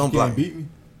me. I bet don't she block can't beat me.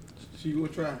 She gonna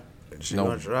try. She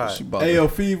gonna try. Hey, yo,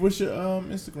 Feev, what's your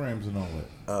Instagrams and all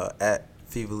that? At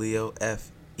Feevaleo,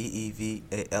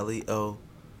 FEEVALEO.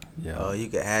 Yeah. You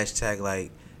can hashtag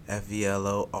like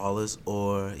FVLO, all is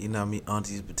or, you know what I mean,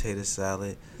 Auntie's potato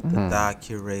salad, the thigh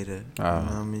curator. You know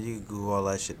what I mean? You can Google all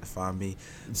that shit to find me.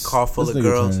 Car full of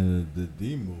girls. The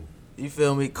D move. You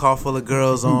feel me? Car full of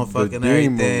girls on fucking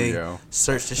everything.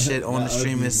 Search the shit on the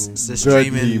streaming.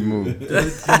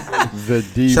 The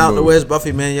D Shout out to Where's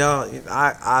Buffy, man, y'all.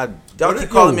 Y'all keep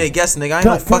calling me a guest, nigga. I ain't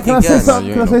no fucking guest.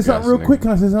 Can I say something real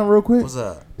quick? What's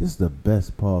up? This is the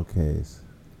best podcast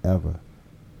ever.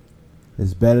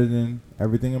 It's better than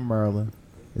everything in Maryland.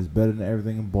 It's better than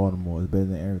everything in Baltimore. It's better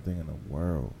than everything in the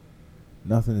world.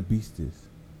 Nothing to beat this.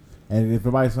 And if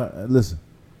anybody's listen,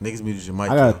 niggas muted your mic.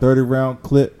 I got a 30-round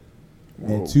clip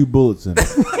and 2 bullets in it.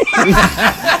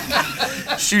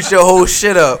 Shoot your whole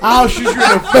shit up. I'll shoot you in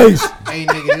the face. Hey,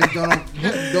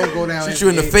 nigga, don't go down. Shoot you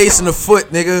in the face and the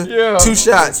foot, nigga. Yeah. 2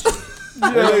 shots.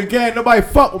 Can't nobody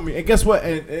fuck with me. And guess what?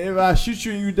 And if I shoot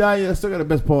you and you die, I still got the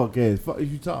best podcast. Fuck is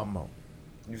you talking about?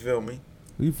 You feel me?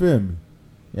 You feel me?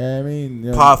 Yeah, I mean,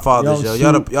 Podfathers, yo.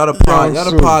 Y'all the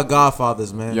pod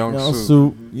godfathers, man. Young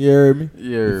Soup. You hear me? Yeah.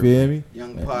 You feel me?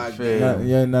 Young pod.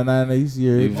 Yeah, nah, you see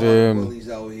you feel me?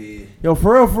 Out here. Yo,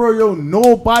 for real, yo,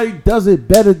 nobody does it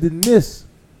better than this.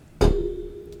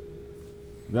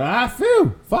 I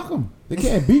feel. Fuck them. They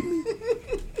can't beat me.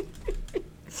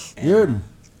 You heard him.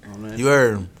 You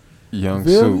heard him. Young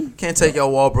Feel Soup. me? Can't take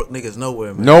y'all Walbrook niggas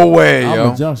nowhere, man. No way, I'm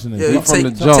yo. a junction nigga. Yeah, you I'm from the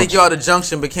take junction. y'all to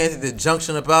junction, but can't take the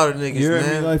junction up out of niggas, You hear me?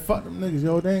 man. Like, fuck them niggas,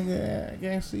 yo. They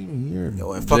can't see me. You hear me?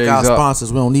 Yo, and fuck Jay's our up.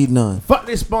 sponsors. We don't need none. Fuck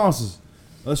their sponsors.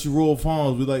 Unless you roll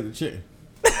farms, we like the chicken.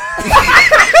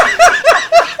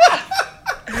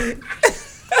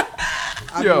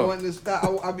 I Yo. be wanting to stop.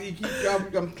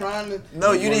 I'm trying to.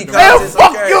 No, you need Man, content.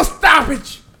 fuck okay. your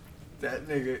stoppage. That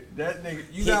nigga.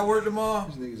 You got work tomorrow?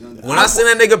 When I seen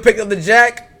that nigga pick up the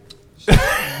jack,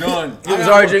 Done. he was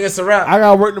already drinking Ciroc. I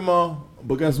got work tomorrow,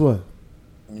 but guess what?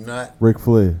 You not? Ric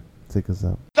Flair, take us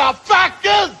out. The fact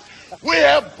is, we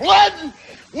have bled,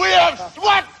 we have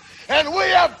sweat, and we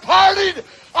have partied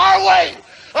our way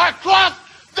across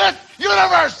this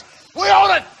universe. We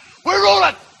own it. We rule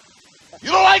it. You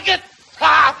don't like it?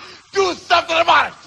 Ha! Do something about it.